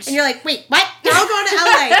speech. And you're like, wait, what? They're all going to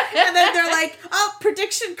LA. And then they're like, oh,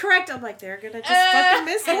 prediction correct. I'm like, they're going to just fucking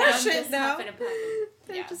miss And more I'm shit just now. huffing and puffing.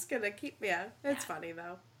 They're Yeah. just going to keep, it's funny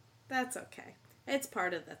though. That's okay. It's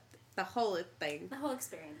part of the whole thing. The whole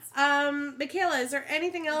experience. Michaela, is there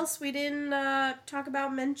anything else we didn't talk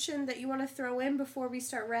about, mention that you want to throw in before we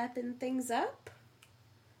start wrapping things up?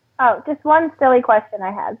 Oh, just one silly question I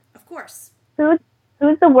had. Of course. Who's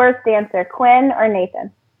the worst dancer, Quinn or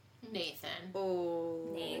Nathan? Nathan. Oh.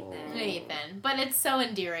 Nathan. But it's so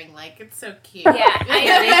endearing. Like, it's so cute. Yeah,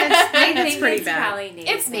 I Nathan's think pretty it's bad. probably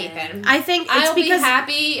Nathan. It's Nathan. I think it's I'll be because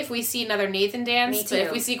happy if we see another Nathan dance, Me but if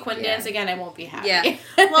too. we see Quinn Yeah. dance again, I won't be happy. Yeah.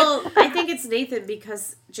 Well, I think it's Nathan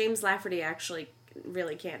because James Lafferty actually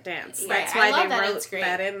really can't dance. Right. That's I why love they that. wrote It's great.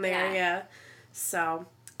 that in there. Yeah. Yeah. So,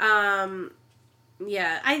 I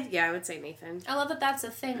would say Nathan. I love that that's a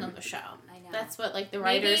thing on the show. I know. That's what, like, the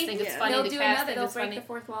writers Maybe think it's yeah. funny, They'll the do cast another. think They'll it's break funny. the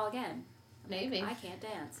fourth wall again. Maybe. I can't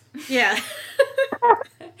dance. Yeah.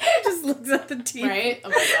 Just looks at the TV. Right? Oh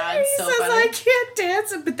my god, He so says, funny. I can't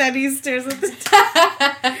dance, but then he stares at the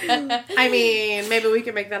TV. I mean, maybe we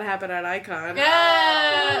can make that happen on Icon. Yeah.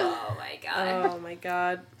 Oh my god. Oh my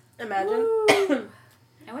god. Imagine.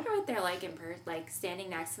 I wonder what they're like in person, like standing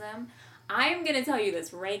next to them. I'm gonna tell you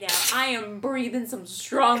this right now. I am breathing some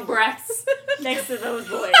strong breaths next to those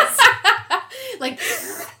boys. Like,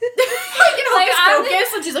 you know, Like, I'm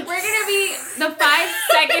focus, and she's like, We're gonna be the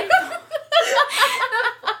 5-second.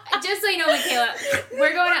 Just so you know, Michaela,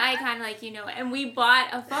 we're going to Icon, like you know, and we bought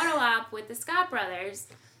a photo op with the Scott brothers.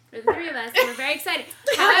 For the three of us, and we're very excited.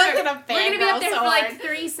 However, We're gonna we're gonna be fangirl up there so for like hard.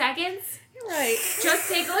 3 seconds. Right. Just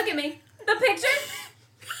take a look at me. The picture.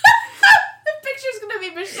 the picture's gonna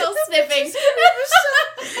be Michelle sniffing.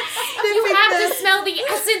 You have to smell the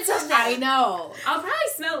essence of that. I know. I'll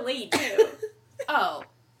probably smell Lee too. Oh.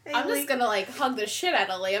 Hey, I'm Lee. just gonna, like, hug the shit out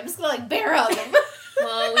of Lee. I'm just gonna, like, bear hug him.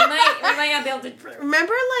 Well, we might not be able to.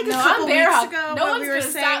 Remember, like No, a couple I'm bear weeks hug. ago No when one's we were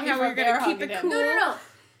gonna stop saying me how we from were bear gonna keep hugging it him. cool? No.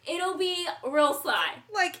 It'll be real sly.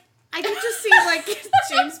 Like, I could just see like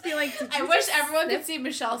James be like, Did I you wish just everyone sniff? could see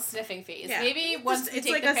Michelle's sniffing face. Yeah. Maybe once we it's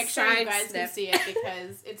take like the a picture, you side guys sniff. can see it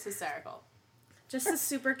because it's hysterical. Just a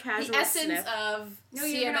super casual The essence sniff. of No,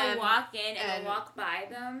 you're gonna CNN. walk in and and- walk by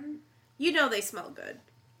them. You know they smell good.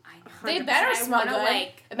 I know. They 100%. better I smell wanna, good.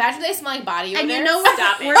 like- Imagine they smell like body odor. And you know what?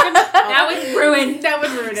 Stop it. We're gonna That would ruin. That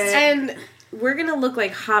would ruin it. and we're gonna look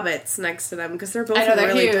like hobbits next to them because they're both I know, they're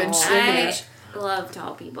really huge. tall. They're I huge. love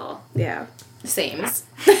tall people. Yeah. Sames.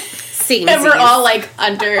 Same. And we're all like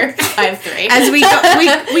under 5'3". As we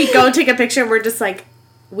go take a picture and we're just like,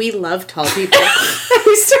 we love tall people.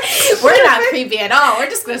 We're not creepy at all. We're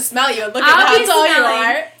just gonna smell you and look I'll at how be tall you smelling.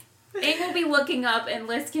 are. Ing will be looking up and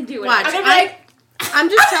Liz can do it. Watch. I'm gonna be like, I'm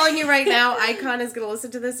just telling you right now, Icon is gonna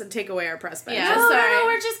listen to this and take away our press badge. Yeah. No, sorry. no,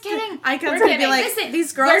 we're just kidding. Icon's We're gonna be kidding. like, Listen,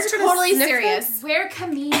 these girls we're are gonna totally sniff serious. this? We're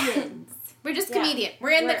comedians. we're just Yeah. comedian.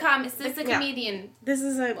 We're in the We're- This is a yeah. comedian. This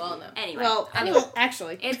is a Well, no. Anyway. well. Anyway.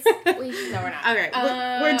 Actually, It's No, we're not. okay.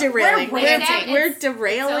 We're We're derailing. ranting. We're It's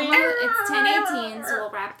derailing. it's 10:18, so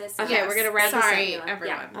we'll wrap this up. Okay, we're gonna wrap this Sorry, up.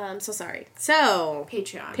 everyone. I'm so sorry. So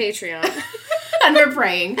Patreon. Patreon. And we're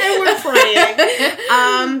praying. We're praying. Yep.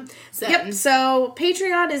 Sentence. So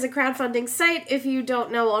Patreon is a crowdfunding site. If you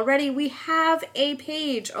don't know already, we have a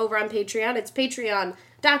page over on Patreon. It's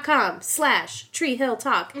patreon.com/Tree Hill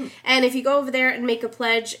Talk. And if you go over there and make a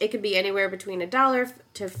pledge, it could be anywhere between $1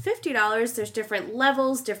 to $50. There's different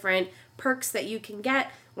levels, different perks that you can get.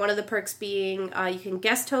 One of the perks being you can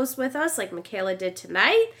guest host with us, like Michaela did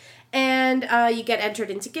tonight. And you get entered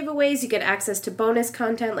into giveaways. You get access to bonus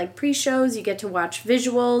content like pre-shows. You get to watch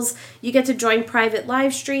visuals. You get to join private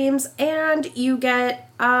live streams. And you get,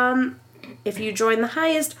 if you join the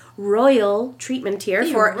highest, royal treatment tier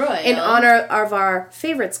for Royal. in honor of our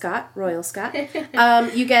favorite Scott, Royal Scott.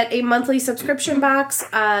 You get a monthly subscription box.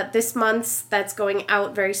 This month's that's going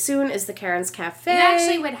out very soon is the Karen's Cafe. You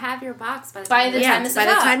actually would have your box by the By time the you- time Yeah, this by is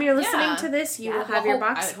the up. time you're listening Yeah. to this, you Yeah, will have well, your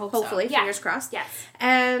I box. would hope so. Hopefully, Yeah. fingers crossed. Yes.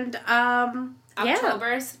 And yeah.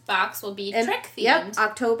 October's box will be And- trick themed. Yep,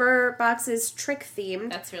 October box is trick themed.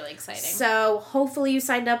 That's really exciting. So hopefully you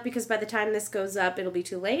signed up because by the time this goes up, it'll be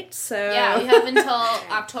too late. So Yeah, you have until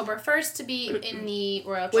October 1st to be in the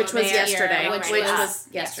Royal Which was Trophy yesterday. tier, Which which was was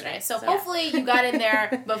yesterday. So So- hopefully you got in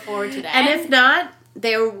there before today. And if not,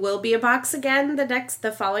 there will be a box again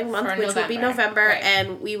the following month, which will be November, right.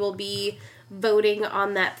 and we will be voting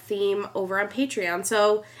on that theme over on Patreon.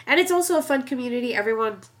 So, and it's also a fun community.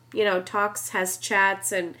 Everyone, talks, has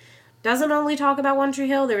chats, and doesn't only talk about One Tree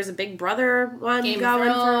Hill. There was a Big Brother one going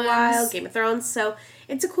for a while, Game of Thrones. So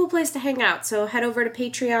it's a cool place to hang out. So head over to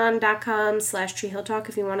patreon.com/treehilltalk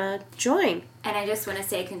if you want to join. And I just want to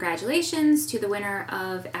say congratulations to the winner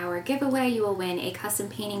of our giveaway. You will win a custom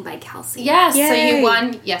painting by Kelsey. Yes, Yay. So you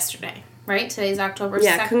won yesterday, right? Today's October 2nd.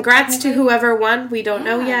 Yeah, congrats to whoever won. We don't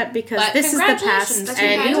know yet because this is the past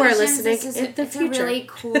and you are listening in the future. It's a really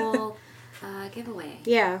cool giveaway.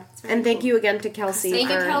 Yeah, and thank you again to Kelsey Thank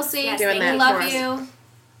you, for Kelsey. doing that love for us. you.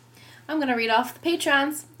 I'm going to read off the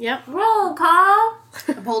patrons. Yep. Roll call.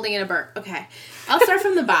 I'm holding in a burp. Okay. I'll start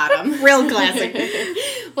from the bottom. Real classic.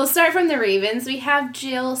 We'll start from the Ravens. We have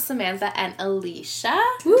Jill, Samantha, and Alicia.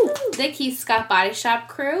 Woo. The Keith Scott Body Shop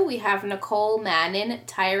crew. We have Nicole, Manon,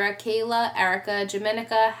 Tyra, Kayla, Erica,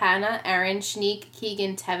 Jaminica, Hannah, Erin, Shanique,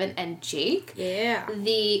 Keegan, Tevin, and Jake. Yeah.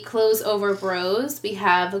 The Close Over Bros. We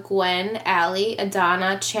have Gwen, Allie,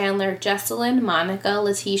 Adana, Chandler, Jesselyn, Monica,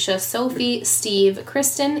 Letitia, Sophie, Steve,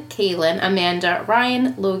 Kristen, Kaylin, Amanda,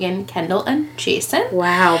 Ryan, Logan, Kendall, and Jason.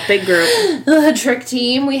 Wow, big group. The Trick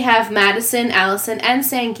Team, we have Madison, Allison, and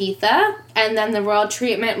Sangeetha. And then the Royal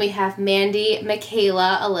Treatment, we have Mandy,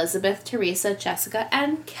 Michaela, Elizabeth, Teresa, Jessica,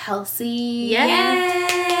 and Kelsey. Yay!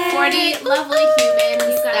 40 lovely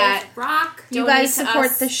humans that rock. You guys donate to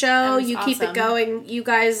support us. the show. That is You keep it awesome. going. You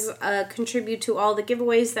guys contribute to all the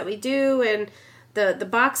giveaways that we do and the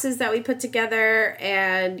boxes that we put together.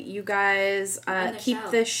 And you guys keep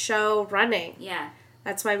show. this show running. Yeah.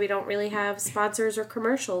 That's why we don't really have sponsors or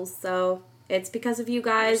commercials. So it's because of you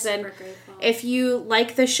guys. We're And super grateful. if you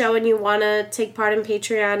like the show and you want to take part in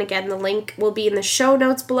Patreon, again, the link will be in the show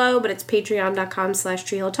notes below, but it's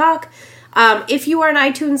patreon.com/treehilltalk. If you are an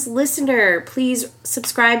iTunes listener, please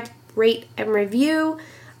subscribe, rate, and review.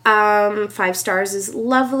 5 stars is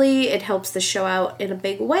lovely. It helps the show out in a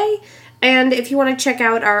big way. And if you want to check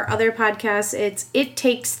out our other podcasts, it's It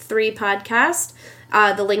Takes 3 podcast.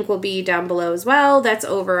 The link will be down below as well. That's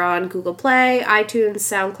over on Google Play, iTunes,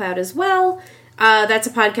 SoundCloud as well. That's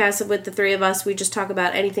a podcast with the 3 of us. We just talk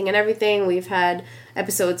about anything and everything. We've had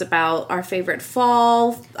episodes about our favorite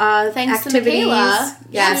fall Thanks activities. to Michaela.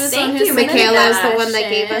 Yes, Thank you, Michaela is the Michaela. one that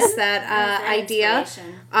gave us that That was idea.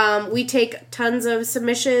 inspiration. We take tons of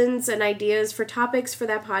submissions and ideas for topics for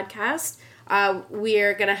that podcast.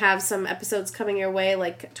 We're going to have some episodes coming your way,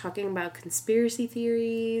 like talking about conspiracy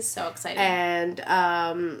theories. So excited. And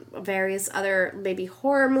various other maybe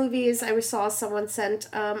horror movies. I saw someone sent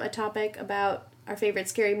a topic about our favorite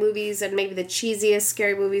scary movies and maybe the cheesiest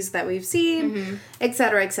scary movies that we've seen,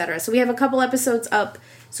 etc., etc. So we have a couple episodes up.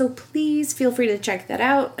 So please feel free to check that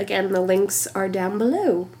out. Again, the links are down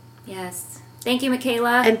below. Yes. Thank you,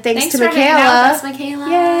 Michaela. And thanks to for hanging out Michaela. with us, Michaela.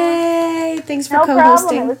 Yay! Thanks for No problem.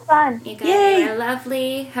 co-hosting. It was fun. You guys Yay. are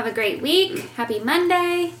lovely. Have a great week. Happy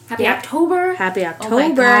Monday. Happy Yep. October. Happy Oh October. my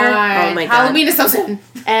god. Oh my god. Halloween is so soon.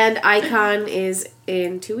 And Icon is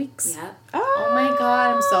in 2 weeks. Yep. Oh my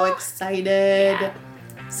god, I'm so excited. Yeah.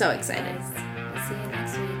 So excited. We'll see you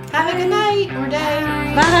next week. Have a good night or day.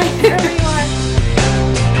 Bye. Wherever you are.